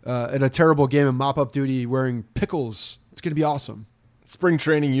game and mop up duty wearing Pickles. It's going to be awesome. Spring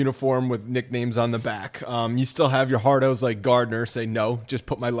training uniform with nicknames on the back. You still have your hardos like Gardner say, no, just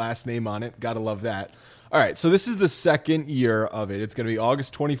put my last name on it. Gotta love that. All right, so this is the second year of it. It's going to be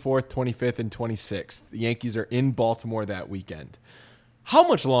August 24th, 25th, and 26th. The Yankees are in Baltimore that weekend. How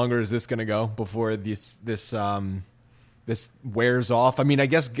much longer is this going to go before this wears off? I mean, I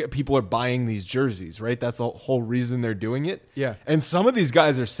guess people are buying these jerseys, right? That's the whole reason they're doing it. Yeah. And some of these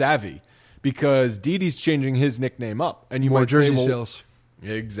guys are savvy because Didi's changing his nickname up. And you more might jersey say, well, sales.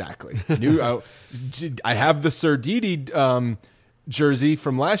 Exactly. I have the Sir Didi jersey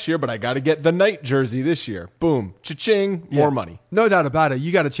from last year, but I got to get the Knight jersey this year. Boom, cha-ching, more money. No doubt about it.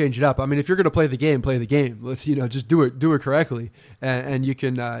 You got to change it up. I mean, if you're going to play the game, play the game. Let's just do it correctly, and you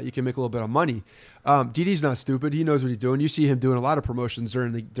can make a little bit of money. Didi's not stupid. He knows what he's doing. You see him doing a lot of promotions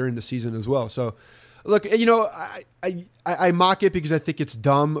during the season as well. So, look, I mock it because I think it's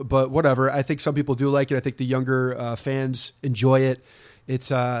dumb, but whatever. I think some people do like it. I think the younger fans enjoy it.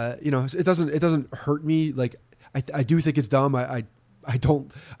 It's it doesn't hurt me. Like, I do think it's dumb. I don't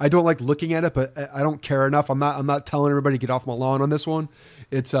like looking at it, but I don't care enough. I'm not telling everybody to get off my lawn on this one.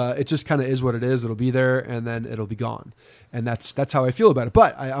 It just kind of is what it is. It'll be there and then it'll be gone. And that's how I feel about it.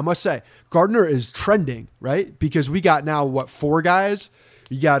 But I must say, Gardner is trending, right? Because we got now 4 guys.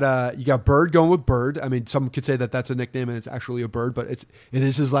 You got Bird going with Bird. I mean, some could say that that's a nickname and it's actually a bird, but it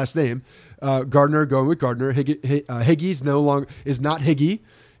is his last name. Gardner going with Gardner. Higgy's is not Higgy.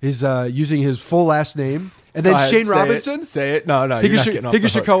 He's using his full last name. And then Shane Robinson. Say it. No, you're not getting off the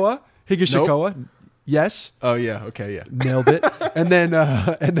hook. Higashikoa. Nope. Yes. Oh yeah. Okay. Yeah. Nailed it.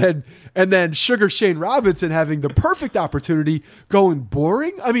 and then Sugar Shane Robinson having the perfect opportunity going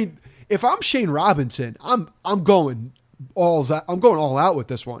boring. I mean, if I'm Shane Robinson, I'm going all out with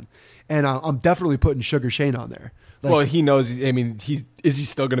this one, and I'm definitely putting Sugar Shane on there. Like, well, he knows. I mean, is he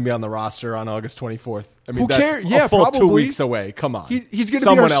still going to be on the roster on August 24th? I mean, who cares? Yeah, a full probably. 2 weeks away. Come on, he's going to be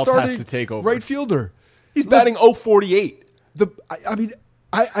someone our else starting has to take over. Right fielder. He's batting .048. I mean,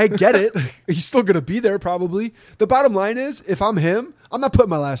 I get it. He's still going to be there probably. The bottom line is, if I'm him, I'm not putting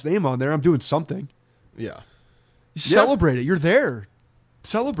my last name on there. I'm doing something. Yeah. Celebrate it. You're there.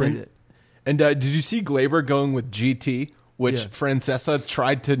 Celebrate it. And did you see Glaber going with GT, which Francesa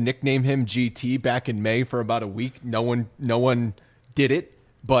tried to nickname him GT back in May for about a week? No one did it.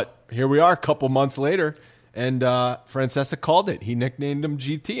 But here we are a couple months later, And Francesa called it. He nicknamed him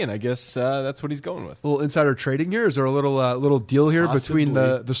GT, and I guess that's what he's going with. A little insider trading here. Is there a little deal here between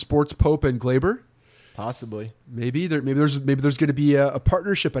the sports pope and Glaber? Possibly. Maybe there's going to be a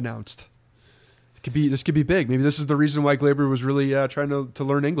partnership announced. This could be big. Maybe this is the reason why Glaber was really trying to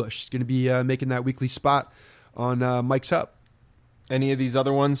learn English. He's going to be making that weekly spot on Mike's Up. Any of these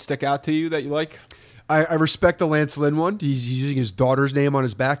other ones stick out to you that you like? I respect the Lance Lynn one. He's using his daughter's name on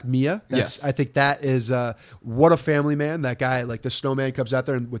his back, Mia. Yes. I think that is what a family man. That guy, like the snowman, comes out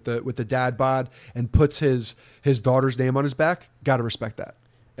there with the dad bod and puts his daughter's name on his back. Got to respect that.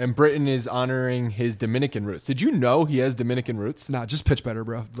 And Britton is honoring his Dominican roots. Did you know he has Dominican roots? Nah, just pitch better,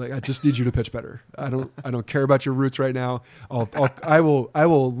 bro. Like I just need you to pitch better. I don't care about your roots right now. I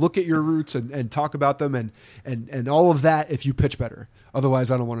will look at your roots and talk about them and all of that if you pitch better.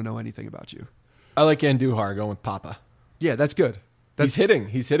 Otherwise, I don't want to know anything about you. I like Andujar going with Papa. Yeah, that's good. He's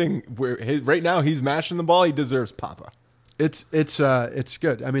hitting. Right now, he's mashing the ball. He deserves Papa. It's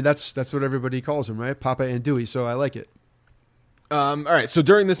good. I mean, that's what everybody calls him, right? Papa and Dewey. So I like it. All right. So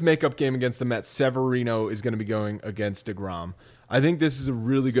during this makeup game against the Mets, Severino is going to be going against DeGrom. I think this is a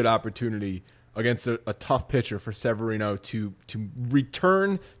really good opportunity against a tough pitcher for Severino to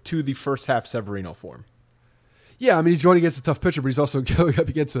return to the first half Severino form. Yeah, I mean, he's going against a tough pitcher, but he's also going up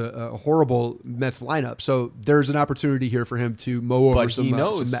against a horrible Mets lineup. So there's an opportunity here for him to mow over some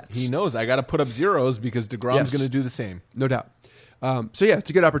Mets. He knows I got to put up zeros because DeGrom's going to do the same. No doubt. So yeah, it's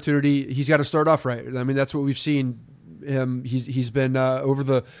a good opportunity. He's got to start off right. I mean, that's what we've seen him. He's been over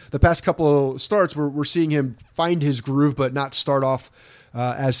the past couple of starts. We're seeing him find his groove, but not start off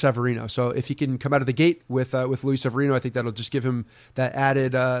as Severino. So if he can come out of the gate with Luis Severino, I think that'll just give him that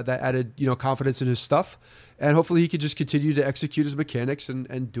added confidence in his stuff. And hopefully he could just continue to execute his mechanics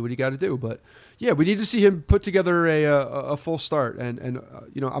and do what he got to do. But yeah, we need to see him put together a full start. And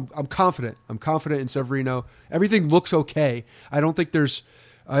I'm confident. I'm confident in Severino. Everything looks okay. I don't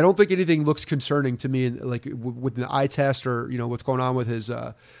think anything looks concerning to me, like with the eye test or what's going on with his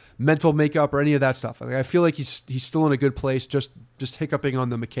mental makeup or any of that stuff. Like, I feel like he's still in a good place. Just hiccuping on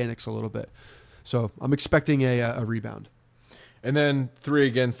the mechanics a little bit. So I'm expecting a rebound. And then 3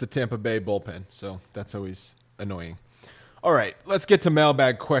 against the Tampa Bay bullpen. So that's always annoying. All right, let's get to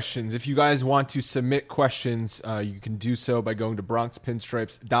mailbag questions. If you guys want to submit questions, you can do so by going to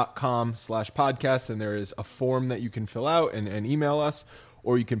bronxpinstripes.com/podcast. And there is a form that you can fill out and email us.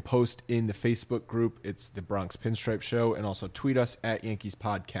 Or you can post in the Facebook group. It's the Bronx Pinstripe Show. And also tweet us at Yankees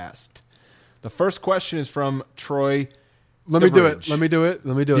Podcast. The first question is from Troy. Let me do it. Do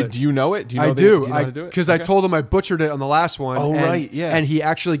you know it? Do you know I do. how to do it? Because I told him I butchered it on the last one. Oh, right. Yeah. And he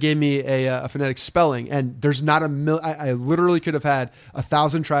actually gave me a phonetic spelling. And there's not I literally could have had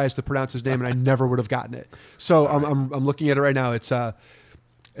 1,000 tries to pronounce his name, and I never would have gotten it. So I'm looking at it right now. It's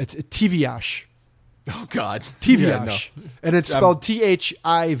Tiviash. Oh, God. Tiviash. Yeah, no. And it's spelled Tivierge.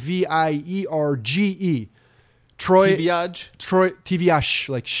 Troy. Tiviash,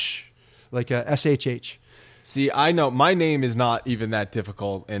 like SHH. See, I know my name is not even that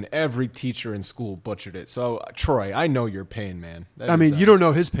difficult, and every teacher in school butchered it. So, Troy, I know your pain, man. You don't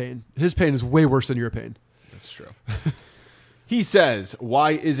know his pain. His pain is way worse than your pain. That's true. He says,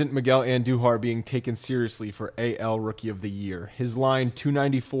 why isn't Miguel Andujar being taken seriously for AL Rookie of the Year? His line,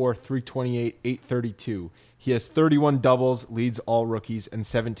 294, 328, 832. He has 31 doubles, leads all rookies, and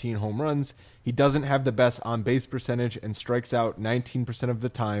 17 home runs. He doesn't have the best on-base percentage and strikes out 19% of the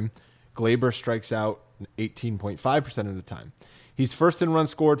time. Glaber strikes out 18.5% of the time. He's first in runs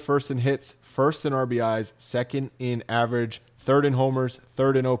scored, first in hits, first in RBIs, second in average, third in homers,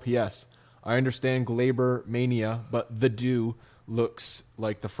 third in OPS. I understand Glaber mania, but the Dew looks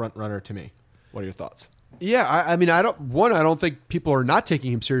like the front runner to me. What are your thoughts? Yeah, I don't think people are not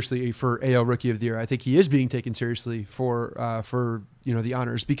taking him seriously for AL Rookie of the Year. I think he is being taken seriously for the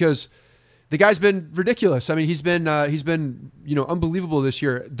honors because the guy's been ridiculous. I mean, he's been unbelievable this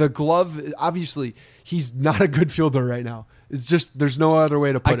year. The glove, obviously, he's not a good fielder right now. It's just there's no other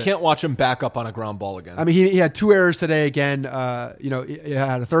way to put it. I can't watch him back up on a ground ball again. I mean, he had 2 errors today again. He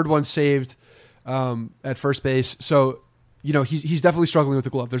had a third one saved at first base. So, he's definitely struggling with the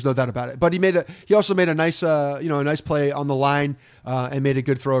glove. There's no doubt about it. But he also made a nice play on the line and made a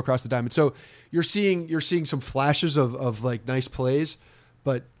good throw across the diamond. So you're seeing some flashes of like nice plays,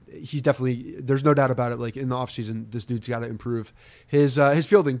 but he's definitely, there's no doubt about it. Like in the offseason, this dude's got to improve his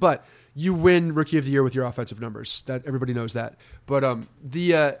fielding, but you win Rookie of the Year with your offensive numbers. That everybody knows that. But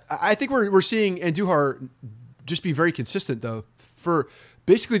I think we're seeing Andujar just be very consistent though for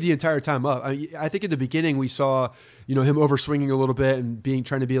basically the entire time up. I think in the beginning we saw him overswinging a little bit and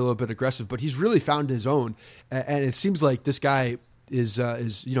trying to be a little bit aggressive, but he's really found his own. And it seems like this guy is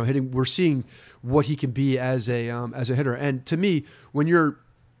hitting. We're seeing what he can be as a hitter. And to me, when you're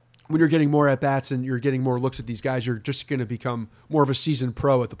getting more at bats and you're getting more looks at these guys, you're just going to become more of a seasoned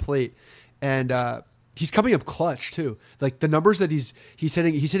pro at the plate. And he's coming up clutch too. Like the numbers that he's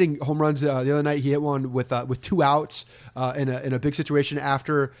hitting home runs. The other night he hit one with 2 outs in a big situation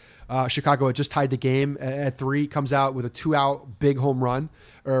after Chicago had just tied the game at 3. Comes out with a 2-out big home run,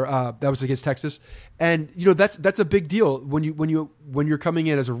 or that was against Texas. And that's a big deal when you're coming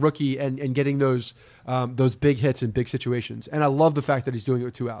in as a rookie and getting those big hits in big situations. And I love the fact that he's doing it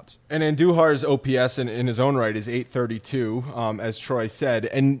with 2 outs. And Andujar's OPS in his own right is 832, as Troy said.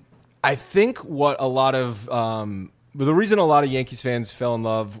 And I think what a lot of the reason a lot of Yankees fans fell in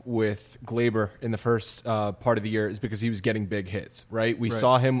love with Glaber in the first part of the year is because he was getting big hits, right? We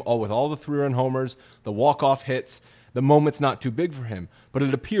saw him with all the 3-run homers, the walk-off hits. The moment's not too big for him. But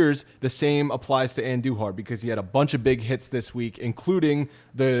it appears the same applies to Andujar because he had a bunch of big hits this week, including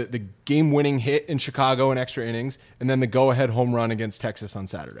the game-winning hit in Chicago in extra innings and then the go-ahead home run against Texas on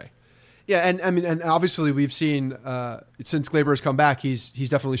Saturday. Yeah, and obviously we've seen since Glaber has come back, he's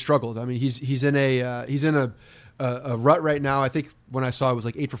definitely struggled. I mean, he's in a rut right now. I think when I saw it was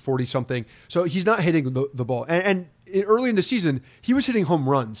like 8 for 40 something. So he's not hitting the ball. And early in the season, he was hitting home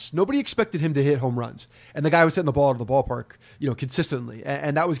runs. Nobody expected him to hit home runs, and the guy was hitting the ball out of the ballpark, consistently,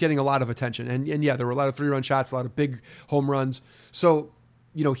 and that was getting a lot of attention. And yeah, there were a lot of 3-run shots, a lot of big home runs. So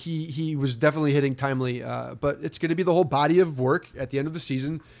he was definitely hitting timely, but it's going to be the whole body of work at the end of the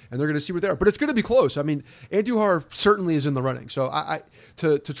season, and they're going to see what they are. But it's going to be close. I mean, Andujar certainly is in the running. So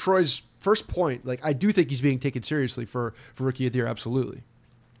to Troy's first point, like I do think he's being taken seriously for Rookie of the Year, absolutely.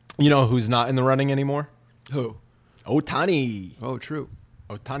 You know who's not in the running anymore? Who? Ohtani. Oh, true.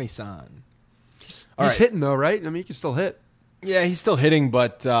 Ohtani-san. He's hitting though, right? I mean, he can still hit. Yeah, he's still hitting,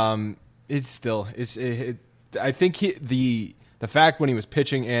 but I think the fact when he was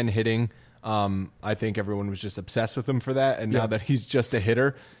pitching and hitting, I think everyone was just obsessed with him for that. And now that he's just a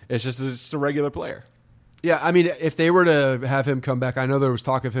hitter, it's just a regular player. Yeah, I mean, if they were to have him come back, I know there was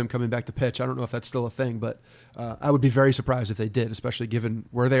talk of him coming back to pitch. I don't know if that's still a thing, but I would be very surprised if they did, especially given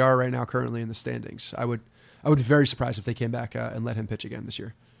where they are right now currently in the standings. I would be very surprised if they came back and let him pitch again this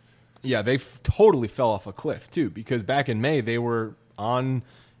year. Yeah, they totally fell off a cliff, too, because back in May, they were in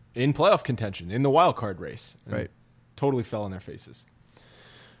playoff contention, in the wild card race. Right. Totally fell on their faces.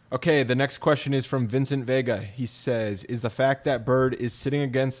 Okay, the next question is from Vincent Vega. He says, is the fact that Bird is sitting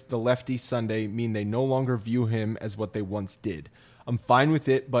against the lefty Sunday mean they no longer view him as what they once did? I'm fine with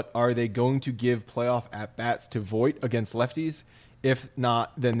it, but are they going to give playoff at-bats to Voit against lefties? If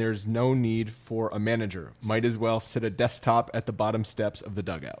not, then there's no need for a manager. Might as well sit a desktop at the bottom steps of the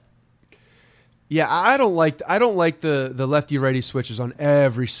dugout. Yeah, I don't like the lefty righty switches on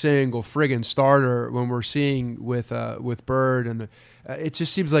every single friggin' starter when we're seeing with Bird, and it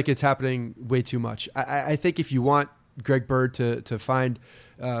just seems like it's happening way too much. I think if you want Greg Bird to find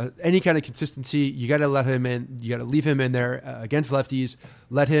any kind of consistency, you got to let him in. You got to leave him in there against lefties.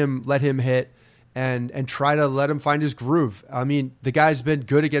 Let him hit. And try to let him find his groove. I mean, the guy's been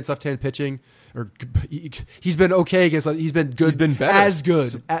good against left-hand pitching, or he's been okay against. He's been good. He's been better. As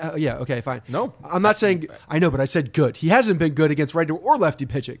good. Yeah. Okay. Fine. No, I'm not saying I know, but I said good. He hasn't been good against righty or lefty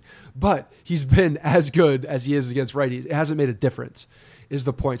pitching, but he's been as good as he is against righty. It hasn't made a difference, is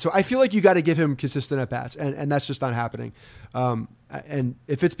the point. So I feel like you got to give him consistent at bats, and that's just not happening. And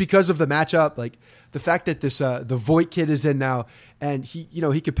if it's because of the matchup, like the fact that this the Voit kid is in now, and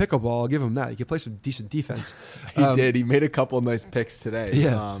he could pick a ball, I'll give him that. He could play some decent defense. He did. He made a couple of nice picks today.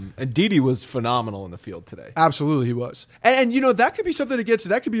 Yeah. And Didi was phenomenal in the field today. Absolutely, he was. And that could be something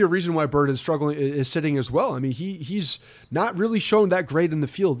that could be a reason why Bird is sitting as well. I mean, he's not really shown that great in the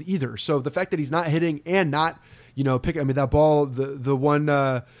field either. So the fact that he's not hitting and not that ball, the one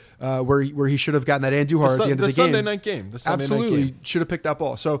where he should have gotten that Andujar at the end of the game. Sunday night game. Absolutely should have picked that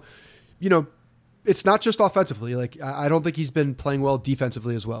ball. So, it's not just offensively. Like, I don't think he's been playing well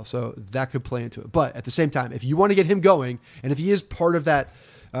defensively as well. So that could play into it. But at the same time, if you want to get him going, and if he is part of that,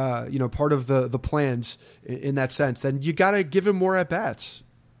 part of the plans in that sense, then you got to give him more at bats.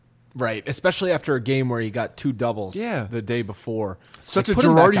 Right, especially after a game where he got 2 doubles the day before. Such a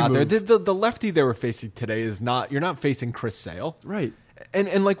Girardi move. The lefty they were facing today is not. You're not facing Chris Sale. Right.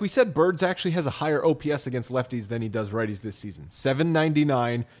 And like we said, Birds actually has a higher OPS against lefties than he does righties this season.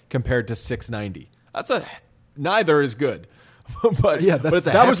 799 compared to 690. Neither is good. But yeah, that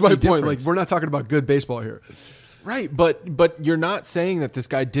was my point. Difference. Like, we're not talking about good baseball here. Right, but you're not saying that this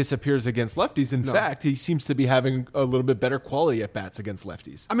guy disappears against lefties. In fact, he seems to be having a little bit better quality at bats against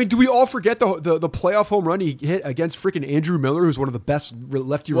lefties. I mean, do we all forget the playoff home run he hit against freaking Andrew Miller, who's one of the best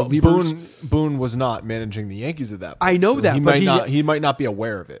lefty relievers? Boone was not managing the Yankees at that point. I know that, he might not be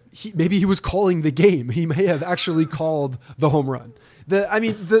aware of it. Maybe he was calling the game. He may have actually called the home run.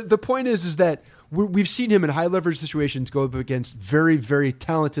 The point is that we've seen him in high leverage situations go up against very, very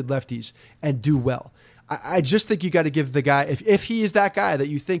talented lefties and do well. I just think you got to give the guy, if he is that guy that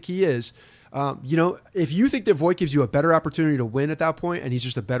you think he is, if you think that Voit gives you a better opportunity to win at that point and he's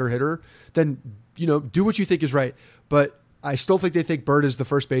just a better hitter, then, do what you think is right. But I still think they think Bird is the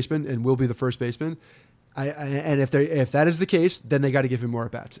first baseman and will be the first baseman. And if that is the case, then they got to give him more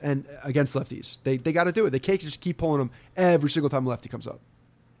at bats and against lefties. They got to do it. They can't just keep pulling him every single time a lefty comes up.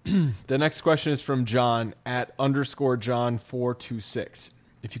 The next question is from John at _John426.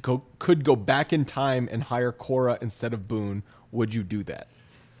 If you could go back in time and hire Cora instead of Boone, would you do that?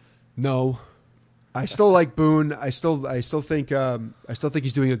 No, I still like Boone. I still think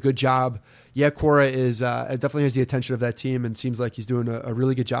he's doing a good job. Yeah, Cora is definitely has the attention of that team and seems like he's doing a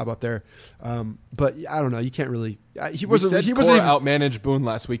really good job up there. But I don't know. You can't really. He wasn't even outmanaged Boone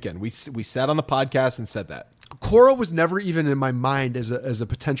last weekend. We sat on the podcast and said that Cora was never even in my mind as a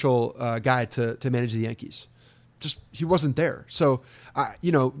potential guy to manage the Yankees. Just he wasn't there. So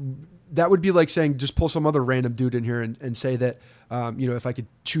that would be like saying just pull some other random dude in here and say that if I could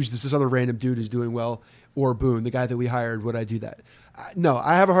choose this other random dude who's doing well or Boone, the guy that we hired, would I do that? No,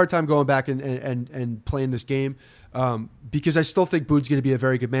 I have a hard time going back and playing this game because I still think Boone's going to be a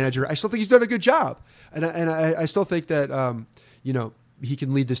very good manager. I still think he's done a good job, and I still think that he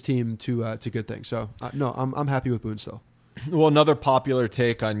can lead this team to good things. So no, I'm happy with Boone still. Well, another popular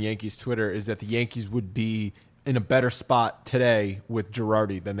take on Yankees Twitter is that the Yankees would be in a better spot today with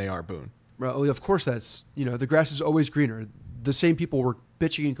Girardi than they are Boone. Well, of course that's the grass is always greener. The same people were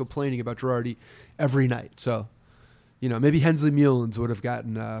bitching and complaining about Girardi every night. So, maybe Hensley Mullins would have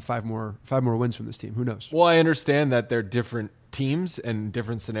gotten 5 more wins from this team. Who knows? Well, I understand that they're different teams and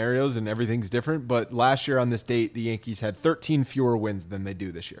different scenarios and everything's different. But last year on this date, the Yankees had 13 fewer wins than they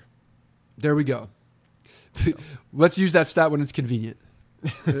do this year. There we go. Let's use that stat when it's convenient.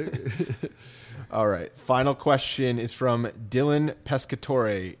 All right. Final question is from Dylan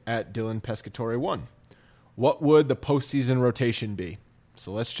Pescatore at Dylan Pescatore 1. What would the postseason rotation be?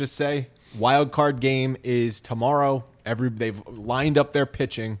 So let's just say wild card game is tomorrow. They've lined up their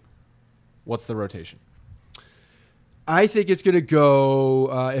pitching. What's the rotation? I think it's going to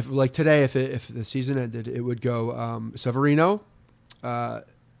go if the season ended, it would go Severino,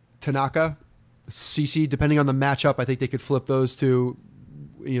 Tanaka, CC. Depending on the matchup, I think they could flip those two,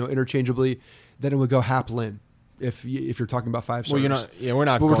 interchangeably. Then it would go Hap Lynn. If you're talking about 5 starters. Well, we're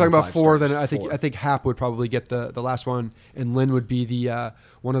not. But we're talking about 4. Then I think Hap would probably get the last one, and Lynn would be the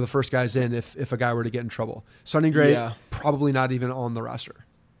one of the first guys in if a guy were to get in trouble. Sonny Gray probably not even on the roster.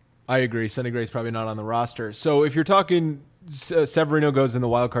 I agree. Sonny Gray's probably not on the roster. So if you're talking Severino goes in the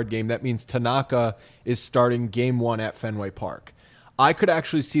wild card game, that means Tanaka is starting game 1 at Fenway Park. I could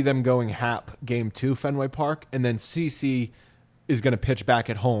actually see them going Hap game 2 Fenway Park, and then CC is going to pitch back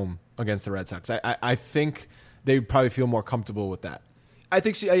at home against the Red Sox. I think they probably feel more comfortable with that. I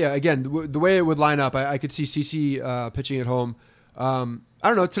think, again, the way it would line up, I could see CC pitching at home. I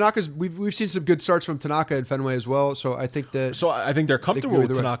don't know. Tanaka's. We've seen some good starts from Tanaka in Fenway as well. So I think that. So I think they're comfortable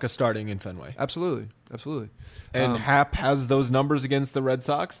with Tanaka starting in Fenway. Absolutely. And Hap has those numbers against the Red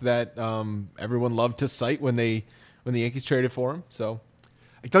Sox that everyone loved to cite when the Yankees traded for him. So.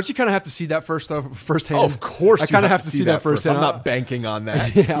 Don't you kind of have to see that firsthand? Oh, of course, I kind of have to see that firsthand. I'm not banking on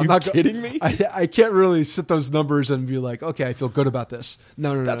that. Yeah, Are you kidding me? I can't really sit those numbers and be like, okay, I feel good about this.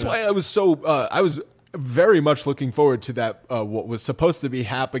 No. That's why I was I was very much looking forward to that. What was supposed to be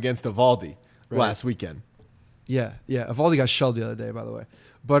Hap against Evaldi last weekend. Yeah. Evaldi got shelled the other day, by the way.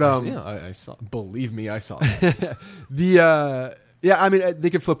 But I saw. Believe me, I saw that. I mean,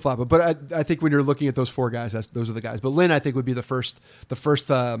 they could flip flop it, but I think when you're looking at those 4 guys, those are the guys. But Lynn, I think, would be the first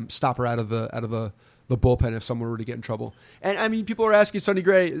stopper out of the bullpen if someone were to get in trouble. And I mean, people are asking Sonny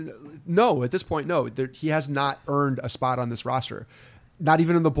Gray. No, at this point, no. He has not earned a spot on this roster. Not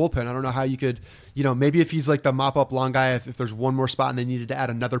even in the bullpen. I don't know how you could, maybe if he's like the mop-up long guy, if there's one more spot and they needed to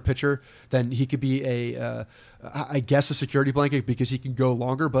add another pitcher, then he could be I guess a security blanket because he can go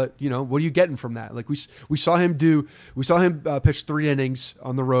longer. But, what are you getting from that? Like we saw him pitch 3 innings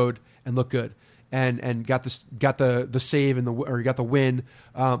on the road and look good and got the save or got the win.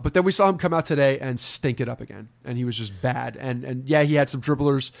 But then we saw him come out today and stink it up again. And he was just bad. And he had some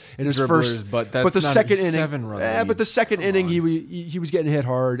dribblers in his first, but that's the not second a inning, 7-run lead. but the second inning he was getting hit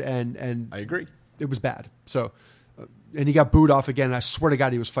hard and I agree. it was bad. So, and he got booed off again. And I swear to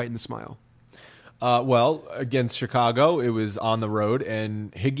God, he was fighting the smile. Well, against Chicago, it was on the road,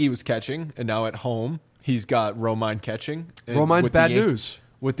 and Higgy was catching, and now at home, he's got Romine catching. Romine's bad news.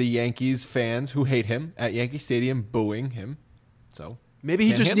 With the Yankees fans who hate him at Yankee Stadium booing him. So maybe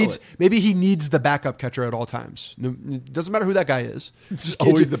he just needs the backup catcher at all times. It doesn't matter who that guy is. It's just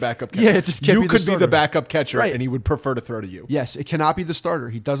always the backup catcher. Yeah, it just can't you be could the be the backup catcher, right. and he would prefer to throw to you. Yes, it cannot be the starter.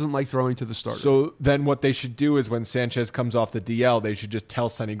 He doesn't like throwing to the starter. So then what they should do is when Sanchez comes off the DL, they should just tell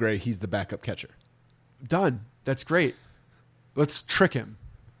Sonny Gray he's the backup catcher. Done. That's great. Let's trick him.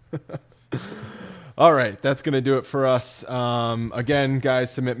 All right, that's going to do it for us. Again,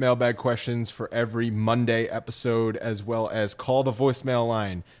 guys, submit mailbag questions for every Monday episode, as well as call the voicemail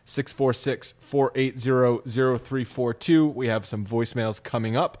line, 646-480-0342. We have some voicemails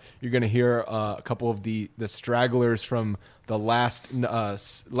coming up. You're going to hear a couple of the stragglers from the last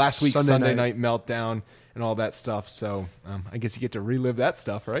week's Sunday night meltdown and all that stuff. So I guess you get to relive that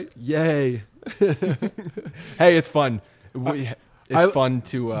stuff, right? Yay. Hey, it's fun. It's fun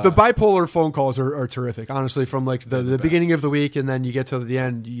to... the bipolar phone calls are terrific, honestly, from like the beginning of the week, and then you get to the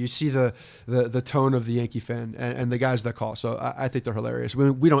end, you see the tone of the Yankee fan and the guys that call. So I think they're hilarious.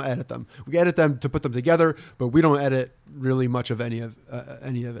 We don't edit them. We edit them to put them together, but we don't edit really much of any of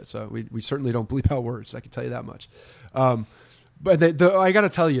it. So we certainly don't bleep out words. I can tell you that much. But I got to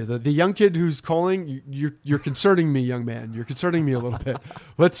tell you, the young kid who's calling, you're concerning me, young man. You're concerning me a little bit.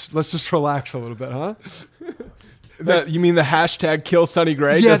 Let's just relax a little bit, huh? You mean the hashtag kill Sonny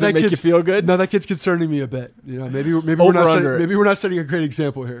Gray doesn't make you feel good? No, that kid's concerning me a bit. You know, maybe we're not setting a great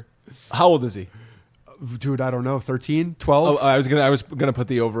example here. How old is he? Dude, I don't know, 13, 12? Oh, I was gonna put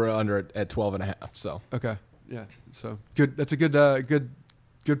the over under at 12 and a half. So okay, yeah, so good. That's a good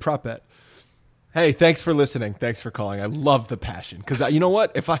prop bet. Hey, thanks for listening. Thanks for calling. I love the passion because you know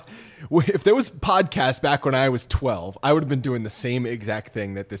what? If there was podcasts back when I was 12, I would have been doing the same exact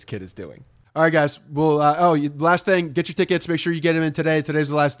thing that this kid is doing. All right, guys. Well, last thing, get your tickets. Make sure you get them in today. Today's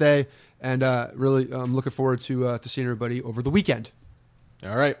the last day, and really, I'm looking forward to seeing everybody over the weekend.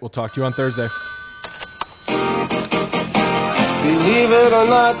 All right, we'll talk to you on Thursday. Believe it or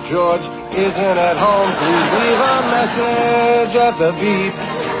not, George isn't at home. Please leave a message at the beep.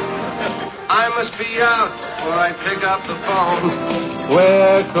 I must be out before I pick up the phone.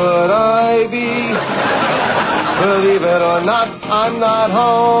 Where could I be? Believe it or not, I'm not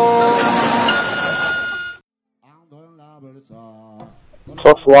home.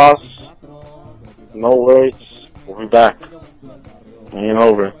 Tough loss. No worries. We'll be back. Ain't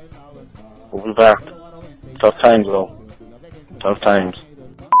over. We'll be back. Tough times, though. Tough times.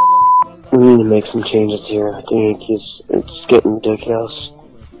 We need to make some changes here at the Yankees. It's getting ridiculous.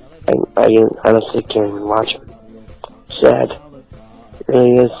 I honestly can't even watch it. Sad. It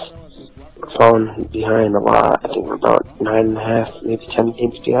really is. We're falling behind a lot. I think we're about 9.5, maybe 10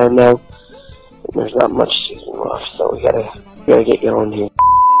 games behind now. And there's not much season left, so we gotta get going here.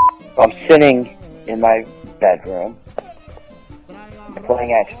 I'm sitting in my bedroom, playing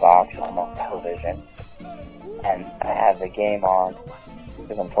Xbox on my television, and I have the game on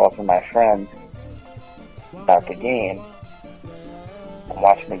because I'm talking to my friends about the game. I'm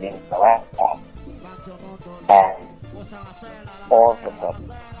watching the game on the laptop, and all of a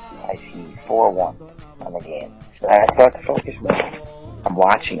sudden, I see 4-1 on the game. So I start to focus more. I'm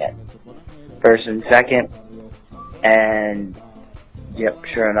watching it. First and second, and yep,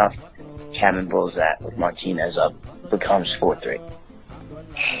 sure enough, Cannon blows that with Martinez up, becomes 4-3.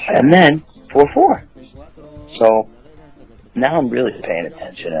 And then 4-4. So now I'm really paying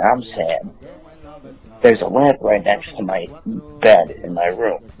attention, and I'm saying, there's a lamp right next to my bed in my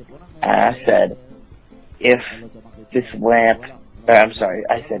room. And I said, if this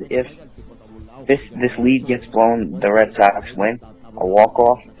lead gets blown, the Red Sox win, a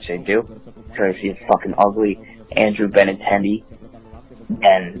walk-off, which they do, because he's fucking ugly Andrew Benintendi,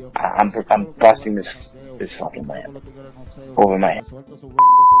 and I'm busting this fucking lamp over my head.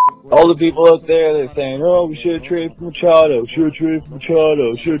 All the people out there, they're saying, oh, we should have traded for Machado.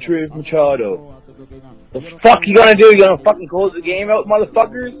 The fuck you gonna do? You gonna fucking close the game out,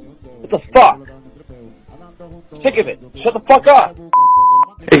 motherfuckers? What the fuck? Sick of it. Shut the fuck up.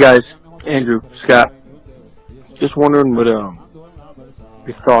 Hey guys, Andrew, Scott. Just wondering what your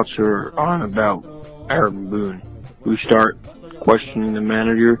thoughts are on about Aaron Boone. We start questioning the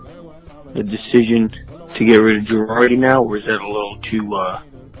manager, the decision to get rid of Girardi now, or is that a little too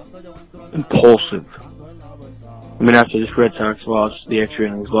impulsive? I mean, after this Red Sox loss, the extra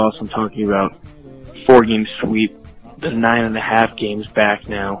innings loss, I'm talking about 4-game sweep, the 9.5 games back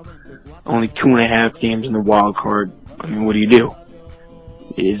now, only 2.5 games in the wild card. I mean, what do you do?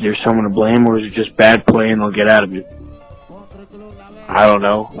 Is there someone to blame, or is it just bad play and they'll get out of it? I don't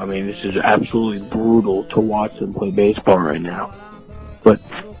know. I mean, this is absolutely brutal to watch them play baseball right now. But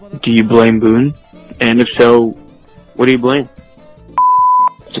do you blame Boone? And if so, what do you blame?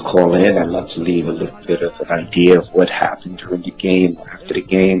 To call in, I'd love to leave a little bit of an idea of what happened during the game. After the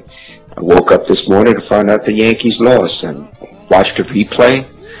game, I woke up this morning to find out the Yankees lost and watched the replay.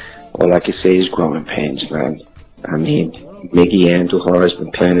 All I can say is growing pains, man. I mean, Miggy Andujar has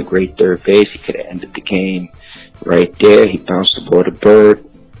been playing a great third base. He could have ended the game right there. He bounced the ball to Bird.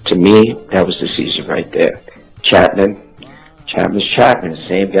 To me, that was the season right there. Chapman's Chapman, the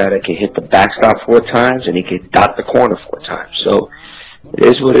same guy that can hit the backstop 4 times and he can dot the corner 4 times. So it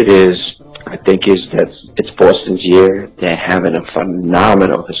is what it is. I think it's Boston's year. They're having a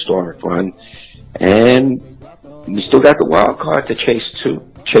phenomenal historic run, and we still got the wild card to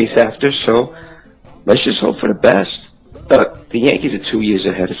chase after. So let's just hope for the best. Look, the Yankees are 2 years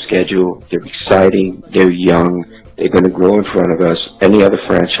ahead of schedule. They're exciting. They're young. They're going to grow in front of us. Any other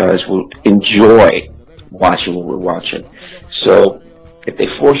franchise will enjoy watching what we're watching. So if they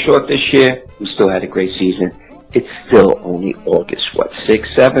fall short this year, we still had a great season. It's still only August,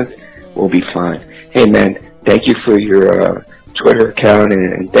 6th, 7th? We'll be fine. Hey, man, thank you for your Twitter account,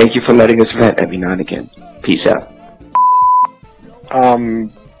 and thank you for letting us vent every now and again. Peace out.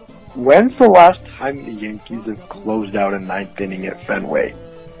 When's the last time the Yankees have closed out a 9th inning at Fenway?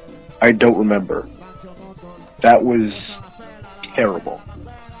 I don't remember. That was terrible.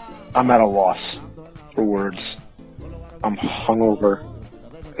 I'm at a loss for words. I'm hungover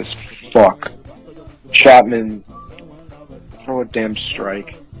as fuck. Chapman, throw a damn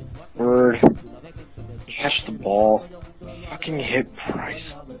strike. Bird, catch the ball. Fucking hit Price.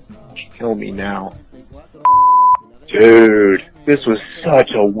 Kill me now. Dude, this was such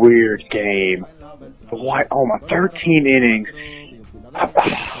a weird game. Why? Oh my, 13 innings.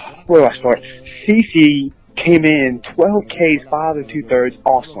 Where do I start? CC came in 12 Ks, 5 2/3.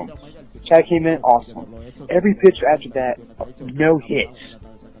 Awesome. Chad came in, awesome. Every pitch after that, no hits.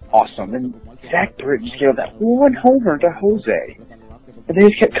 Awesome. And Zach Britton just gave up that one homer to Jose. And they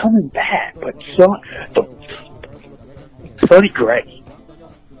just kept coming back. But Sonny Gray,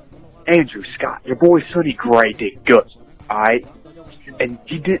 Andrew Scott, your boy Sonny Gray did good. Alright? And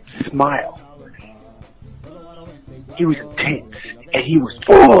he didn't smile. He was intense. And he was,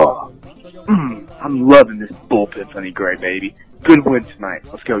 I'm loving this bullpen, Sonny Gray, baby. Good win tonight.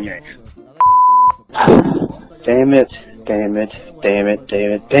 Let's go, Yanks. Damn it.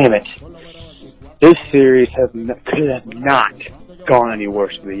 This series could have not gone any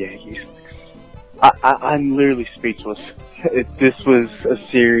worse for the Yankees. I'm literally speechless. This was a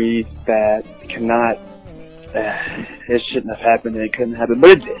series that cannot, it shouldn't have happened and it couldn't happen,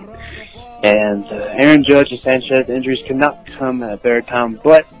 but it did. And Aaron Judge and Sanchez injuries could not come at a better time,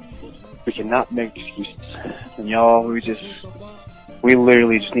 but we cannot make excuses. And y'all, we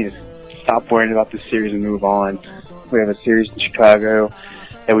literally just need to stop worrying about this series and move on. We have a series in Chicago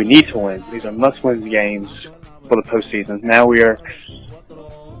that we need to win. These are must-win games for the postseason. Now we are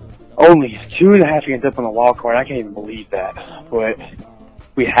only 2.5 games up on the wild card. I can't even believe that. But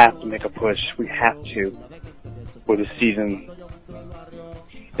we have to make a push. We have to. For the season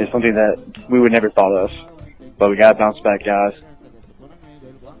is something that we would never thought of. But we got to bounce back, guys.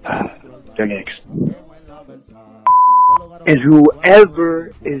 Go Yanks. And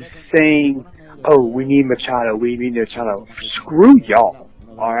whoever is saying, oh, we need Machado, screw y'all,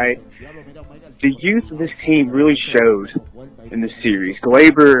 alright? The youth of this team really showed in this series.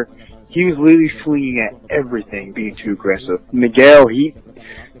 Glaber, he was literally swinging at everything, being too aggressive. Miguel, he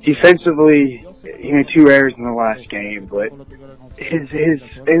defensively, he made 2 errors in the last game, but his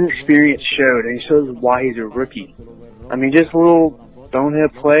experience showed, and he shows why he's a rookie. I mean, just a little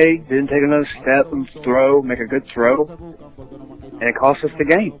bonehead play, didn't take another step and make a good throw, and it cost us the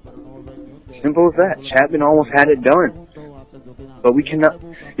game. Simple as that. Chapman almost had it done. But we cannot,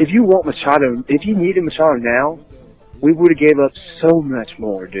 if you needed Machado now, we would have gave up so much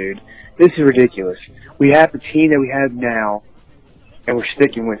more, dude. This is ridiculous. We have the team that we have now, and we're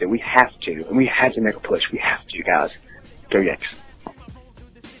sticking with it. We have to. And we have to make a push. We have to, guys. Go Yanks.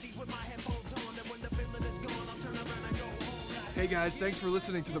 Hey guys, thanks for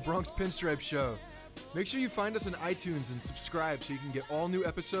listening to the Bronx Pinstripes Show. Make sure you find us on iTunes and subscribe so you can get all new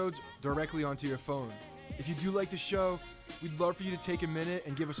episodes directly onto your phone. If you do like the show, we'd love for you to take a minute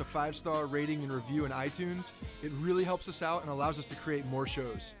and give us a 5-star rating and review in iTunes. It really helps us out and allows us to create more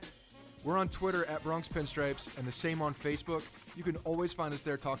shows. We're on Twitter at Bronx Pinstripes and the same on Facebook. You can always find us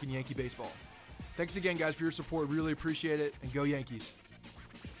there talking Yankee baseball. Thanks again, guys, for your support. Really appreciate it, and go Yankees.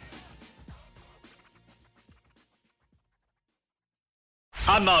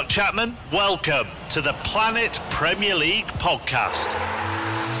 I'm Mark Chapman. Welcome to the Planet Premier League podcast.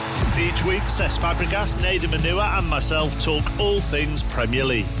 Each week, Cesc Fabregas, Nader Manua and myself talk all things Premier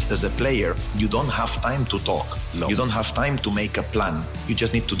League. As a player, you don't have time to talk. No. You don't have time to make a plan. You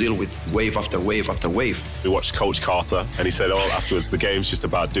just need to deal with wave after wave after wave. We watched Coach Carter and he said, afterwards, the game's just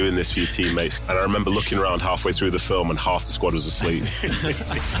about doing this for your teammates. And I remember looking around halfway through the film and half the squad was asleep.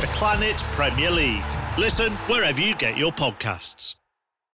 Planet Premier League. Listen wherever you get your podcasts.